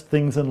everyone, the best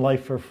things in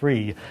life are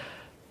free."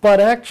 But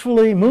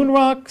actually, moon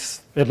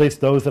rocks, at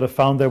least those that have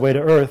found their way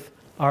to Earth,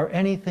 are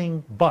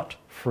anything but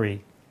free.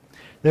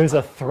 There's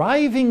a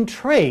thriving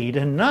trade,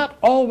 and not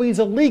always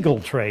a legal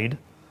trade,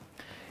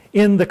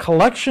 in the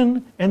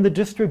collection and the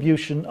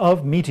distribution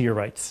of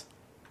meteorites.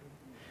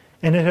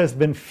 And it has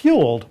been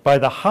fueled by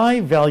the high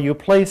value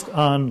placed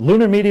on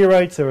lunar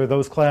meteorites, or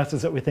those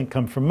classes that we think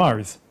come from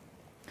Mars.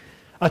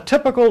 A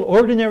typical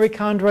ordinary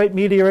chondrite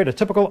meteorite, a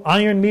typical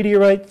iron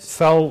meteorite,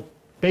 sell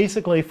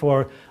basically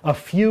for a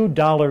few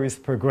dollars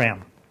per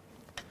gram.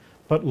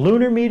 But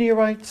lunar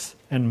meteorites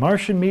and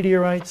Martian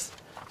meteorites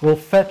will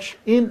fetch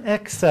in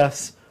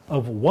excess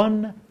of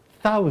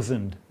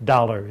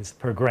 $1,000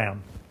 per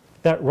gram.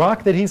 That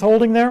rock that he's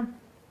holding there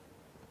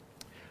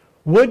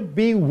would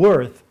be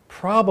worth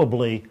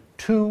probably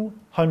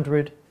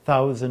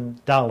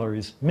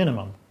 $200,000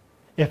 minimum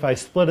if I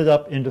split it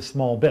up into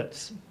small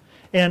bits.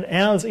 And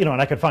as, and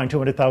I could find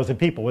 200,000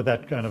 people with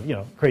that kind of,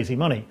 crazy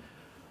money.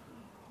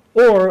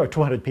 Or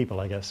 200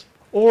 people, I guess.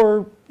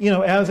 Or,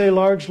 as a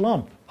large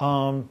lump.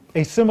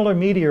 A similar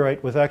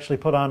meteorite was actually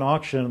put on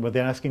auction with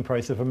the asking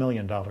price of $1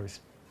 million.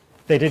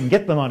 They didn't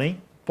get the money,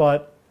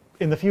 but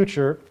in the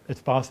future, it's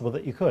possible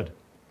that you could.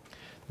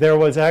 There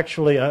was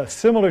actually a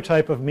similar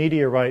type of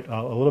meteorite,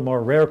 a little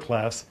more rare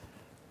class,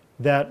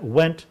 that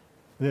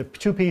the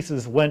two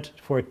pieces went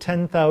for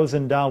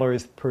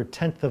 $10,000 per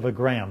tenth of a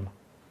gram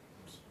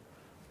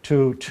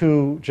to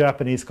two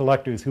Japanese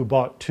collectors who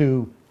bought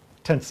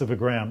 2/10 of a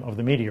gram of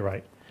the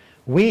meteorite.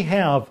 We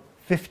have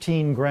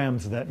 15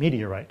 grams of that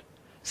meteorite.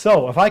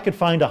 So if I could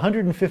find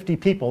 150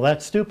 people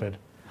that stupid,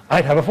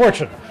 I'd have a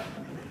fortune.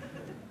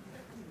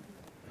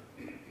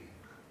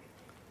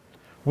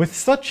 With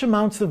such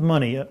amounts of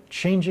money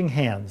changing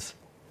hands,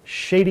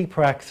 shady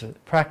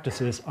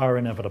practices are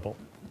inevitable.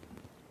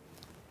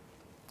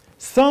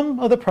 Some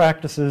of the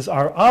practices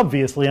are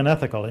obviously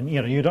unethical, and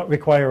you don't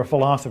require a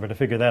philosopher to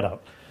figure that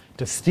out.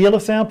 To steal a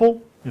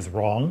sample is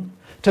wrong.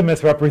 To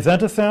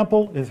misrepresent a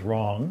sample is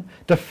wrong.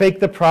 To fake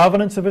the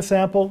provenance of a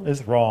sample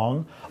is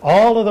wrong.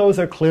 All of those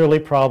are clearly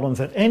problems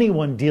that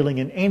anyone dealing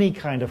in any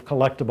kind of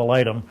collectible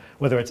item,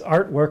 whether it's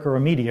artwork or a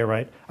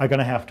meteorite, are going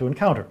to have to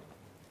encounter.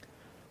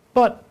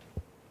 But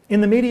in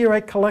the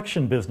meteorite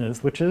collection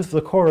business, which is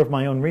the core of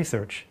my own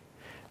research,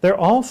 there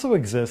also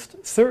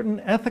exist certain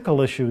ethical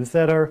issues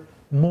that are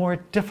more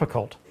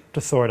difficult to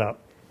sort out.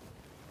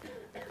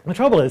 The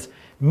trouble is,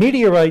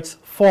 meteorites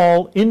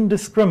fall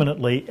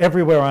indiscriminately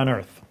everywhere on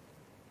Earth,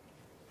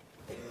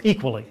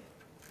 equally.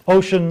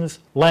 Oceans,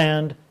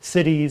 land,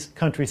 cities,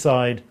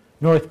 countryside,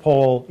 North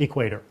Pole,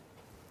 equator.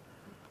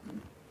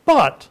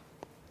 But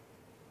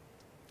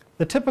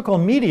the typical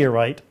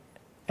meteorite,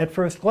 at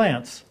first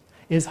glance,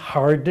 is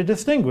hard to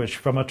distinguish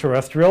from a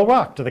terrestrial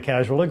rock to the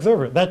casual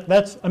observer.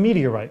 That's a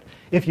meteorite.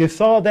 If you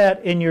saw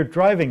that in your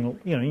driving,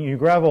 in your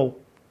gravel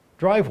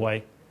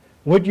driveway,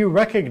 would you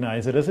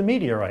recognize it as a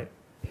meteorite?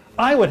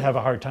 I would have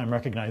a hard time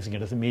recognizing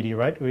it as a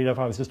meteorite, or if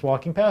I was just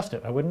walking past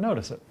it. I wouldn't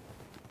notice it.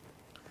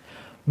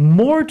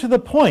 More to the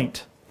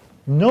point,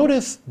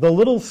 notice the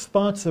little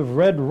spots of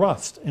red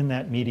rust in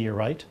that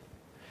meteorite.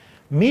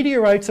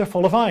 Meteorites are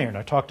full of iron.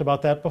 I talked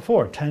about that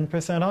before,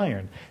 10%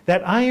 iron.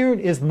 That iron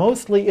is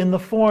mostly in the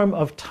form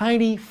of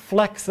tiny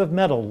flecks of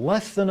metal,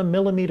 less than a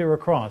millimeter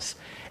across.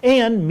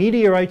 And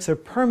meteorites are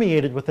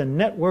permeated with a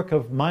network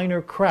of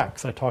minor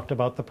cracks. I talked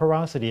about the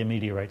porosity of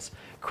meteorites.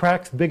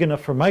 Cracks big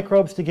enough for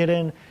microbes to get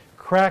in,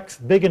 cracks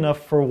big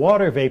enough for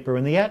water vapor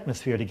in the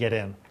atmosphere to get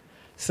in.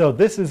 So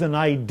this is an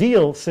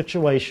ideal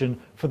situation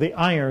for the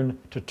iron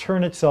to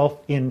turn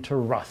itself into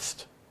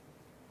rust.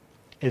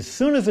 As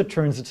soon as it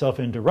turns itself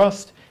into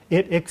rust,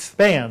 it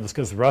expands,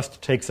 because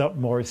rust takes up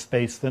more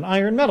space than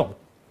iron metal.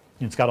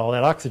 It's got all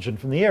that oxygen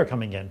from the air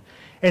coming in.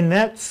 And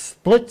that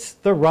splits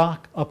the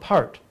rock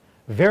apart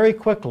very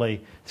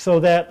quickly, so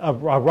that a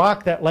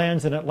rock that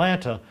lands in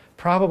Atlanta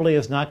probably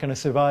is not going to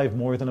survive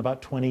more than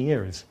about 20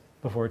 years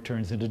before it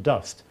turns into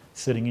dust.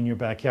 sitting in your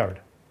backyard.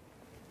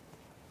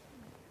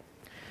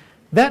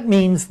 That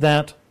means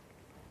that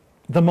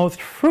the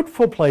most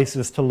fruitful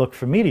places to look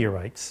for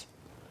meteorites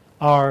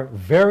are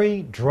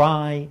very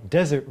dry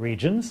desert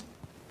regions.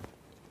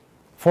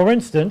 For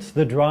instance,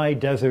 the dry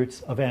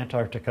deserts of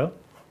Antarctica.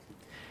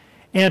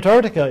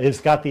 Antarctica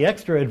has got the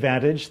extra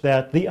advantage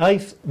that the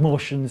ice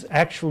motions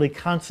actually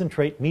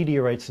concentrate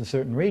meteorites in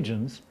certain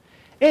regions,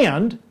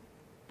 and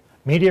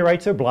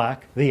meteorites are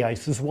black, the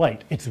ice is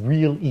white. It's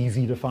real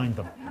easy to find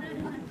them.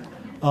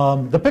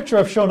 The picture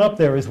I've shown up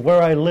there is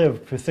where I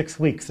lived for 6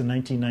 weeks in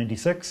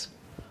 1996.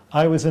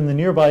 I was in the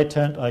nearby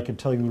tent. I could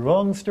tell you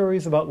long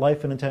stories about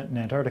life in a tent in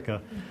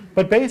Antarctica.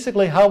 But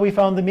basically how we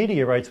found the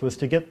meteorites was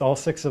to get all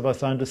 6 of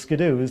us onto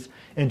skidoos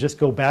and just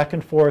go back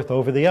and forth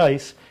over the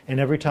ice. And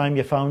every time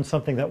you found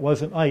something that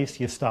wasn't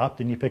ice, you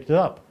stopped and you picked it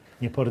up.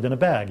 You put it in a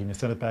bag and you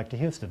sent it back to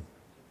Houston.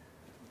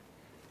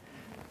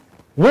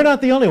 We're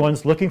not the only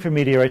ones looking for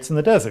meteorites in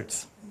the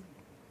deserts.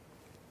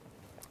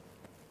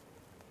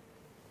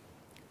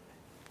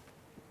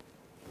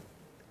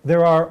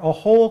 There are a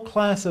whole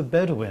class of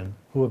Bedouin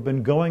who have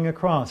been going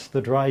across the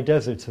dry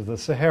deserts of the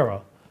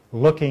Sahara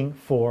looking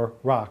for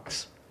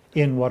rocks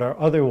in what are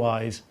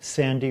otherwise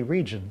sandy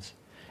regions.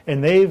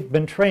 And they've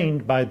been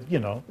trained by,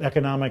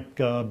 economic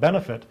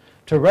benefit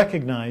to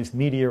recognize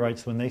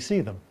meteorites when they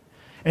see them.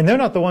 And they're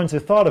not the ones who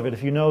thought of it.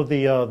 If you know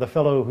the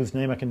fellow whose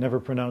name I can never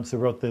pronounce who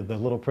wrote the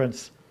Little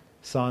Prince,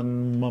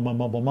 Son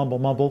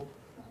Mumble.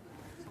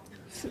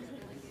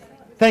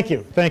 Thank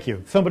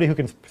you. Somebody who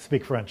can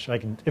speak French.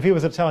 If he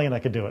was Italian, I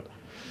could do it.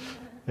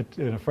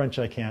 In French,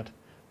 I can't.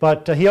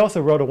 But he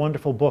also wrote a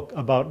wonderful book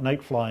about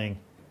night flying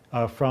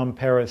from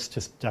Paris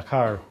to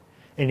Dakar.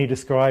 And he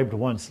described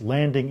once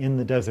landing in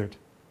the desert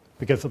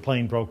because the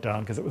plane broke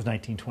down because it was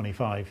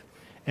 1925,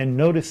 and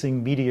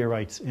noticing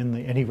meteorites and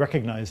he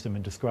recognized them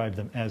and described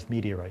them as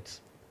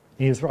meteorites.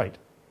 He is right.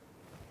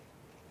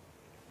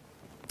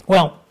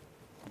 Well,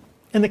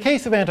 in the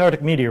case of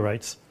Antarctic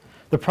meteorites,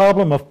 the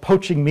problem of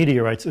poaching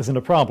meteorites isn't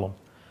a problem.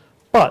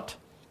 But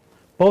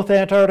both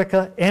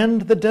Antarctica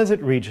and the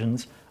desert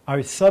regions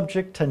are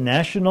subject to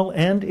national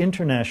and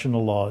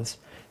international laws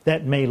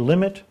that may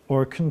limit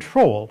or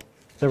control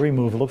the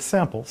removal of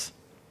samples.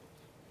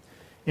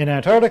 In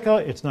Antarctica,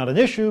 it's not an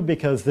issue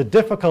because the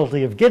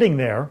difficulty of getting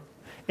there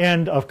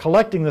and of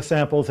collecting the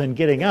samples and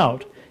getting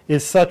out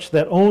is such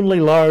that only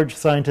large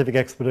scientific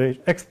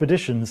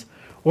expeditions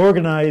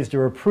organized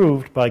or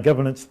approved by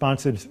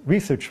government-sponsored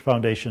research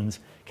foundations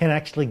can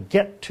actually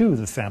get to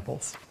the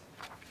samples.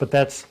 But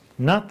that's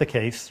not the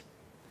case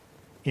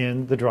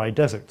in the dry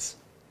deserts.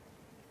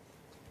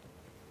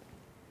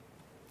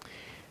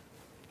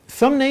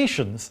 Some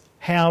nations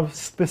have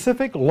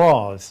specific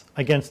laws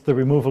against the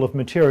removal of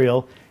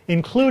material,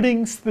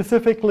 including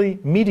specifically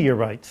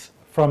meteorites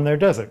from their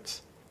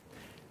deserts.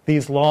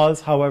 These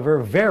laws, however,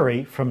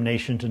 vary from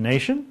nation to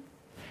nation,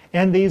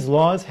 and these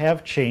laws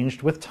have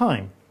changed with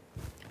time.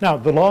 Now,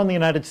 the law in the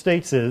United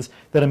States is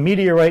that a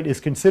meteorite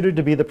is considered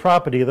to be the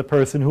property of the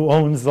person who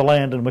owns the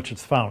land in which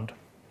it's found.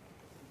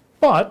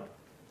 But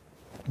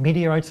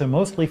meteorites are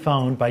mostly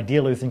found by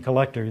dealers and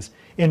collectors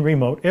in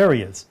remote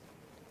areas.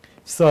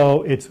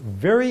 So it's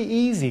very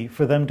easy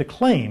for them to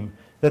claim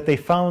that they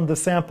found the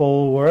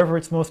sample wherever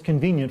it's most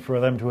convenient for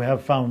them to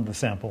have found the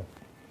sample.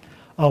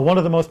 One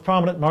of the most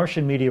prominent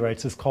Martian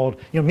meteorites is called,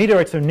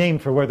 meteorites are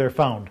named for where they're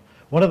found.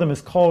 One of them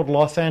is called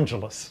Los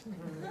Angeles,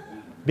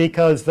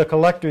 because the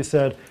collector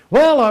said,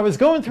 well, I was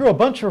going through a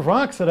bunch of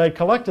rocks that I'd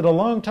collected a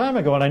long time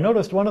ago, and I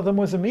noticed one of them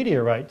was a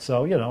meteorite.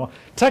 So,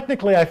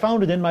 technically I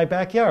found it in my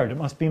backyard. It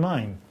must be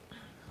mine.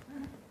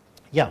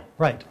 Yeah,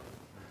 right.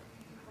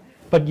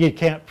 But you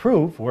can't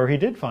prove where he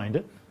did find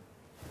it.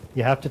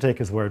 You have to take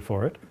his word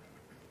for it.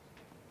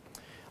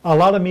 A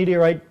lot of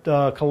meteorite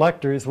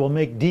collectors will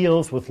make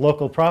deals with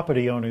local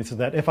property owners so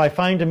that if I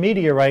find a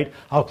meteorite,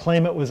 I'll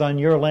claim it was on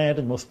your land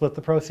and we'll split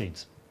the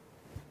proceeds.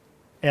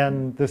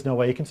 And there's no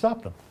way you can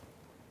stop them.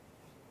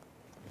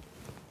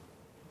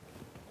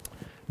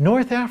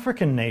 North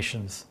African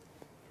nations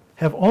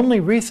have only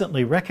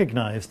recently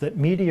recognized that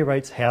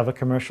meteorites have a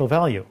commercial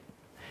value.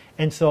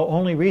 And so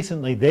only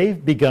recently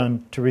they've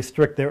begun to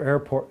restrict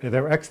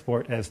their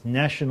export as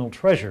national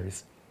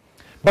treasures.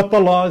 But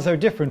the laws are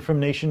different from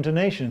nation to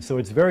nation, so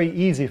it's very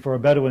easy for a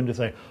Bedouin to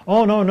say,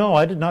 oh, no,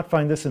 I did not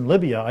find this in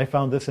Libya, I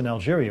found this in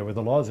Algeria, where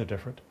the laws are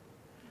different.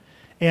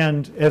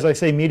 And as I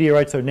say,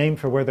 meteorites are named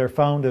for where they're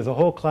found. There's a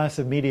whole class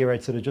of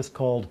meteorites that are just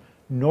called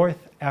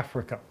North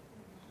Africa,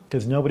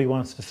 because nobody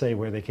wants to say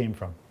where they came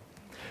from.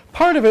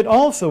 Part of it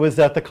also is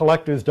that the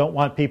collectors don't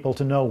want people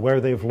to know where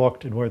they've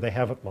looked and where they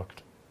haven't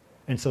looked.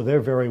 And so they're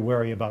very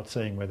wary about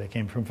saying where they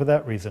came from for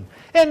that reason.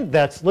 And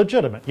that's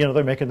legitimate.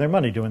 They're making their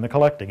money doing the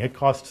collecting. It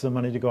costs them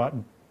money to go out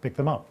and pick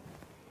them up.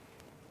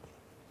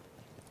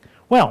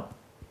 Well,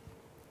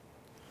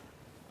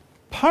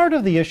 part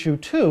of the issue,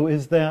 too,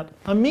 is that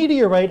a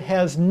meteorite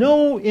has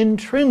no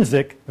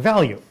intrinsic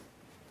value.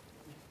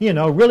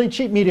 Really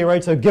cheap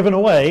meteorites are given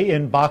away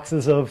in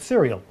boxes of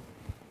cereal.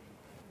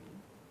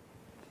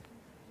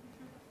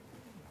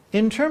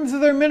 In terms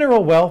of their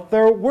mineral wealth,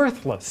 they're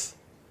worthless.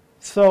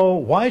 So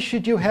why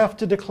should you have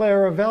to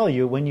declare a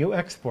value when you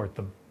export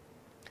them?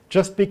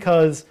 Just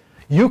because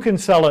you can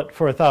sell it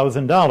for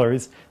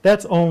 $1,000,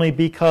 that's only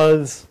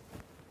because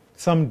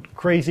some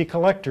crazy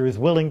collector is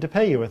willing to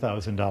pay you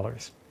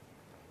 $1,000.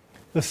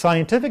 The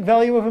scientific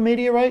value of a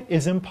meteorite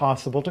is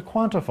impossible to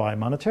quantify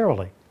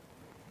monetarily.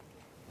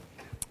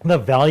 The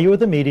value of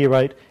the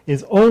meteorite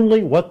is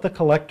only what the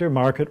collector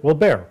market will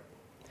bear.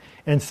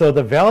 And so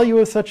the value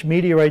of such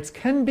meteorites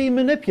can be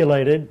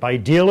manipulated by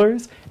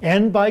dealers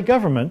and by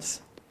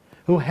governments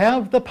who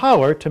have the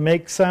power to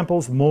make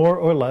samples more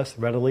or less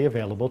readily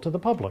available to the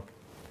public.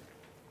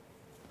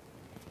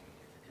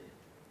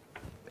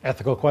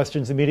 Ethical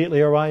questions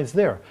immediately arise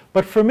there.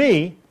 But for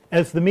me,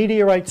 as the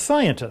meteorite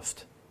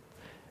scientist,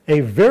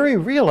 a very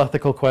real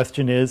ethical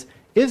question is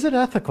it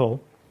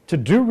ethical to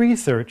do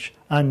research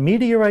on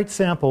meteorite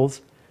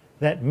samples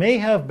that may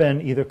have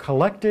been either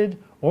collected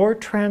or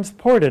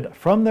transported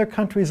from their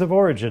countries of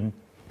origin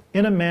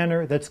in a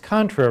manner that's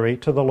contrary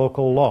to the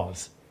local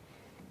laws?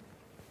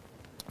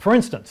 For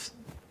instance,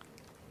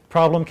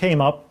 problem came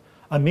up.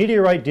 A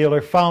meteorite dealer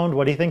found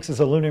what he thinks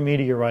is a lunar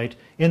meteorite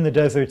in the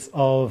deserts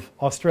of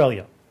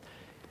Australia.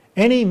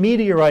 Any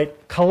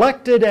meteorite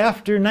collected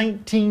after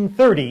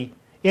 1930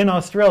 in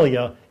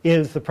Australia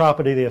is the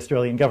property of the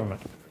Australian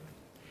government.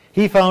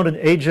 He found an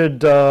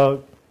aged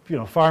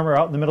farmer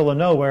out in the middle of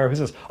nowhere who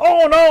says,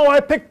 "Oh no, I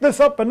picked this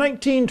up in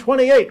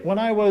 1928 when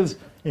I was,"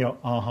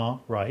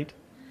 right.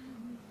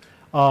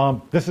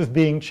 This is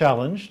being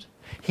challenged.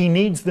 He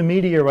needs the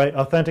meteorite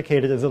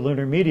authenticated as a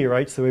lunar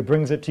meteorite, so he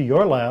brings it to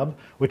your lab,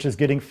 which is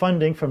getting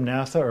funding from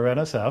NASA or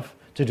NSF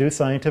to do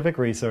scientific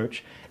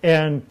research,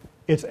 and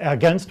it's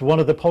against one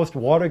of the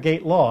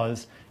post-Watergate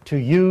laws to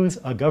use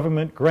a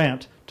government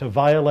grant to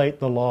violate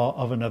the law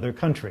of another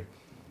country,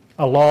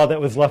 a law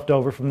that was left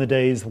over from the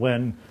days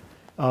when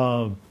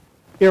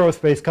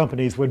aerospace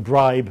companies would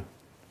bribe,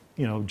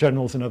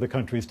 generals in other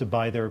countries to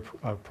buy their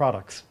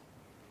products.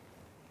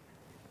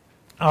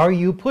 Are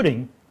you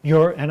putting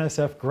your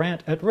NSF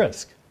grant at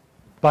risk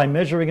by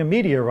measuring a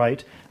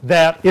meteorite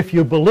that, if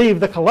you believe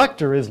the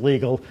collector is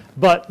legal,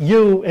 but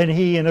you and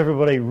he and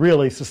everybody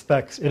really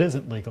suspects it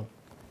isn't legal?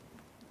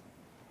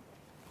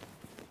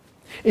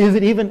 Is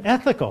it even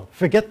ethical,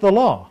 forget the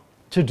law,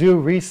 to do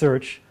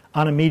research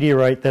on a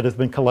meteorite that has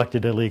been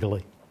collected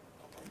illegally?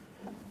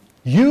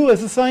 You,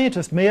 as a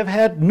scientist, may have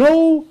had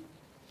no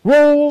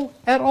role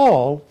at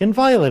all in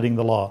violating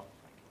the law.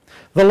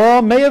 The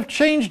law may have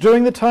changed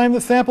during the time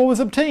the sample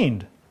was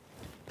obtained.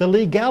 The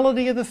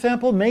legality of the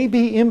sample may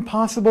be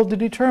impossible to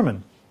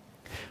determine.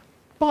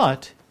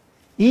 But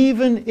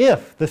even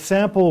if the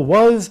sample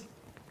was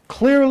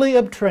clearly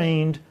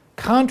obtained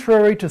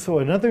contrary to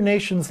another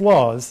nation's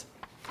laws,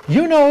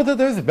 you know that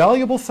there's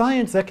valuable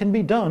science that can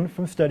be done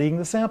from studying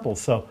the sample.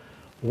 So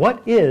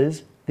what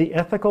is the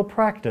ethical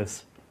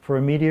practice for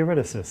a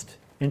meteoriticist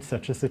in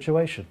such a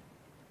situation?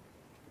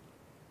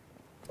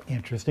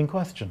 Interesting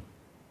question.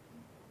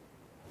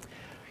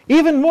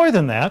 Even more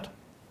than that,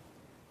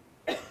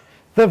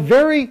 the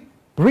very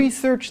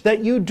research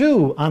that you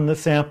do on the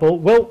sample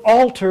will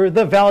alter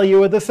the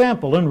value of the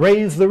sample and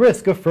raise the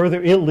risk of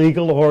further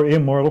illegal or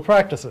immoral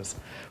practices.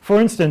 For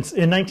instance,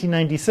 in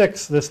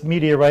 1996, this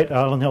meteorite,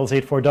 Allen Hills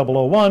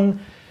 84001,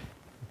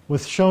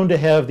 was shown to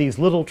have these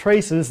little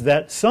traces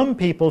that some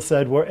people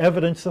said were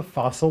evidence of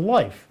fossil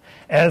life.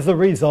 As a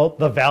result,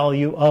 the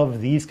value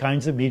of these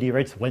kinds of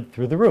meteorites went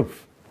through the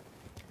roof.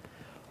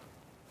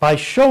 By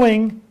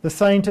showing the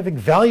scientific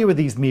value of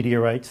these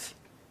meteorites,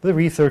 the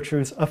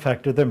researchers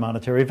affected their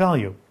monetary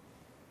value.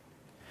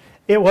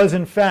 It was,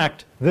 in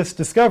fact, this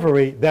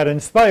discovery that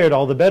inspired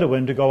all the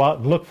Bedouin to go out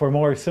and look for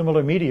more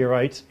similar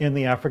meteorites in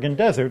the African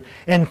desert.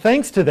 And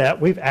thanks to that,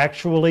 we've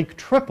actually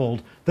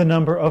tripled the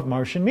number of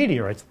Martian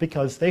meteorites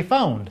because they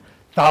found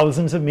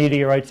thousands of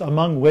meteorites,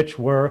 among which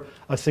were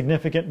a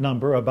significant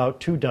number, about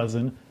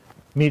 24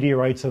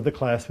 meteorites of the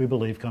class we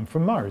believe come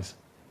from Mars.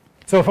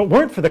 So if it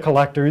weren't for the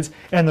collectors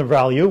and the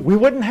value, we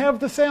wouldn't have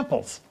the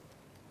samples.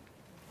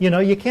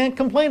 You can't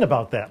complain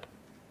about that.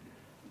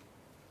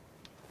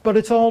 But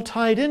it's all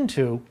tied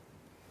into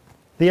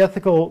the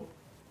ethical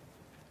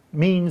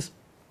means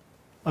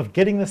of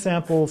getting the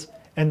samples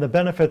and the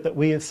benefit that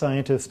we as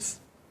scientists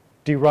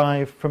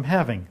derive from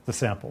having the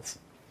samples.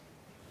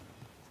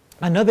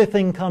 Another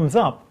thing comes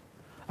up.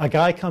 A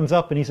guy comes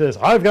up and he says,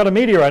 "I've got a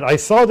meteorite. I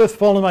saw this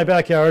fall in my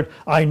backyard.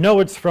 I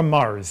know it's from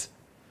Mars."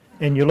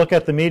 And you look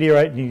at the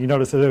meteorite and you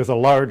notice that there's a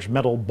large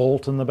metal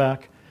bolt in the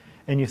back.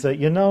 And you say,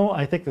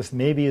 I think this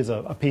maybe is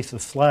a piece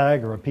of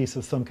slag or a piece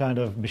of some kind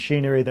of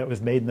machinery that was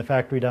made in the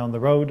factory down the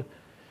road.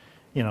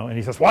 And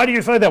he says, "Why do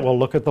you say that?" "Well,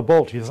 look at the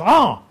bolt." He says,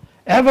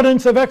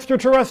 "Evidence of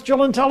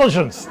extraterrestrial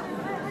intelligence.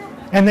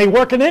 And they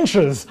work in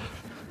inches."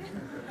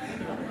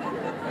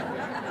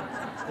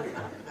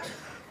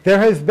 There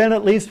has been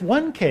at least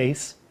one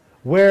case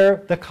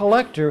where the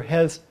collector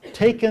has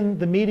taken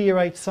the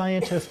meteorite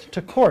scientist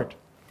to court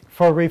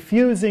for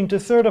refusing to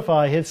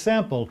certify his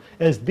sample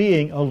as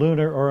being a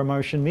lunar or a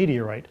Martian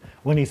meteorite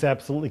when he's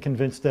absolutely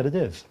convinced that it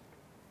is.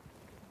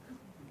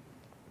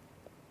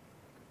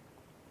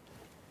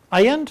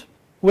 I end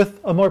with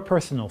a more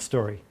personal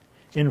story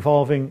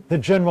involving the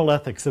general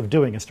ethics of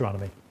doing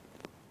astronomy.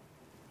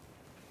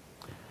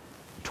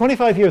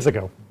 25 years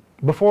ago,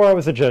 before I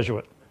was a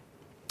Jesuit,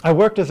 I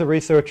worked as a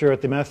researcher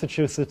at the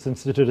Massachusetts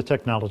Institute of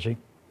Technology.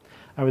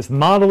 I was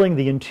modeling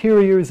the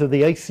interiors of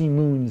the icy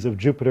moons of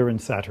Jupiter and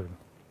Saturn.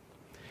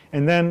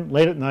 And then,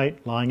 late at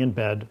night, lying in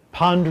bed,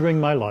 pondering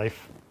my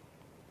life,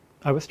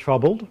 I was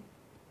troubled.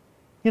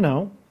 You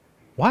know,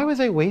 why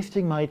was I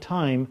wasting my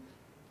time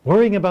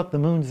worrying about the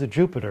moons of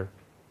Jupiter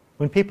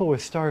when people were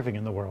starving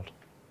in the world?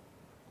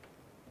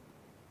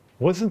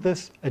 Wasn't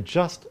this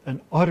just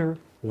an utter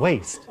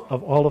waste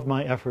of all of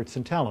my efforts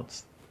and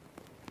talents?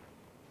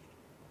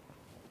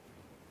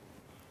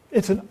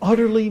 It's an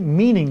utterly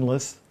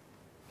meaningless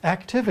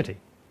activity.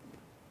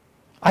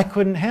 I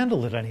couldn't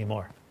handle it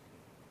anymore.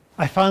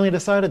 I finally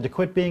decided to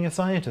quit being a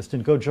scientist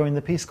and go join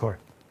the Peace Corps.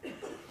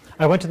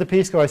 I went to the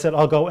Peace Corps. I said,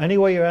 I'll go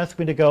anywhere you ask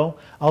me to go.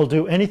 I'll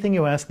do anything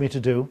you ask me to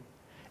do.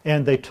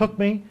 And they took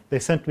me, they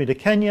sent me to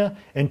Kenya,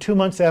 and 2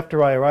 months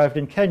after I arrived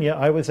in Kenya,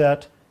 I was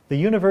at the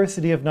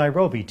University of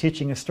Nairobi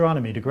teaching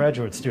astronomy to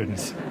graduate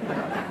students.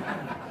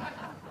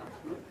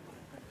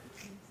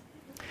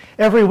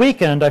 Every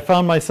weekend, I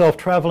found myself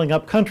traveling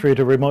up country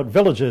to remote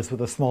villages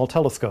with a small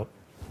telescope.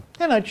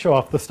 And I'd show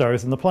off the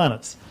stars and the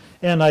planets.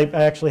 And I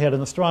actually had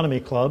an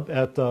astronomy club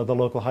at the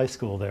local high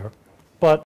school there.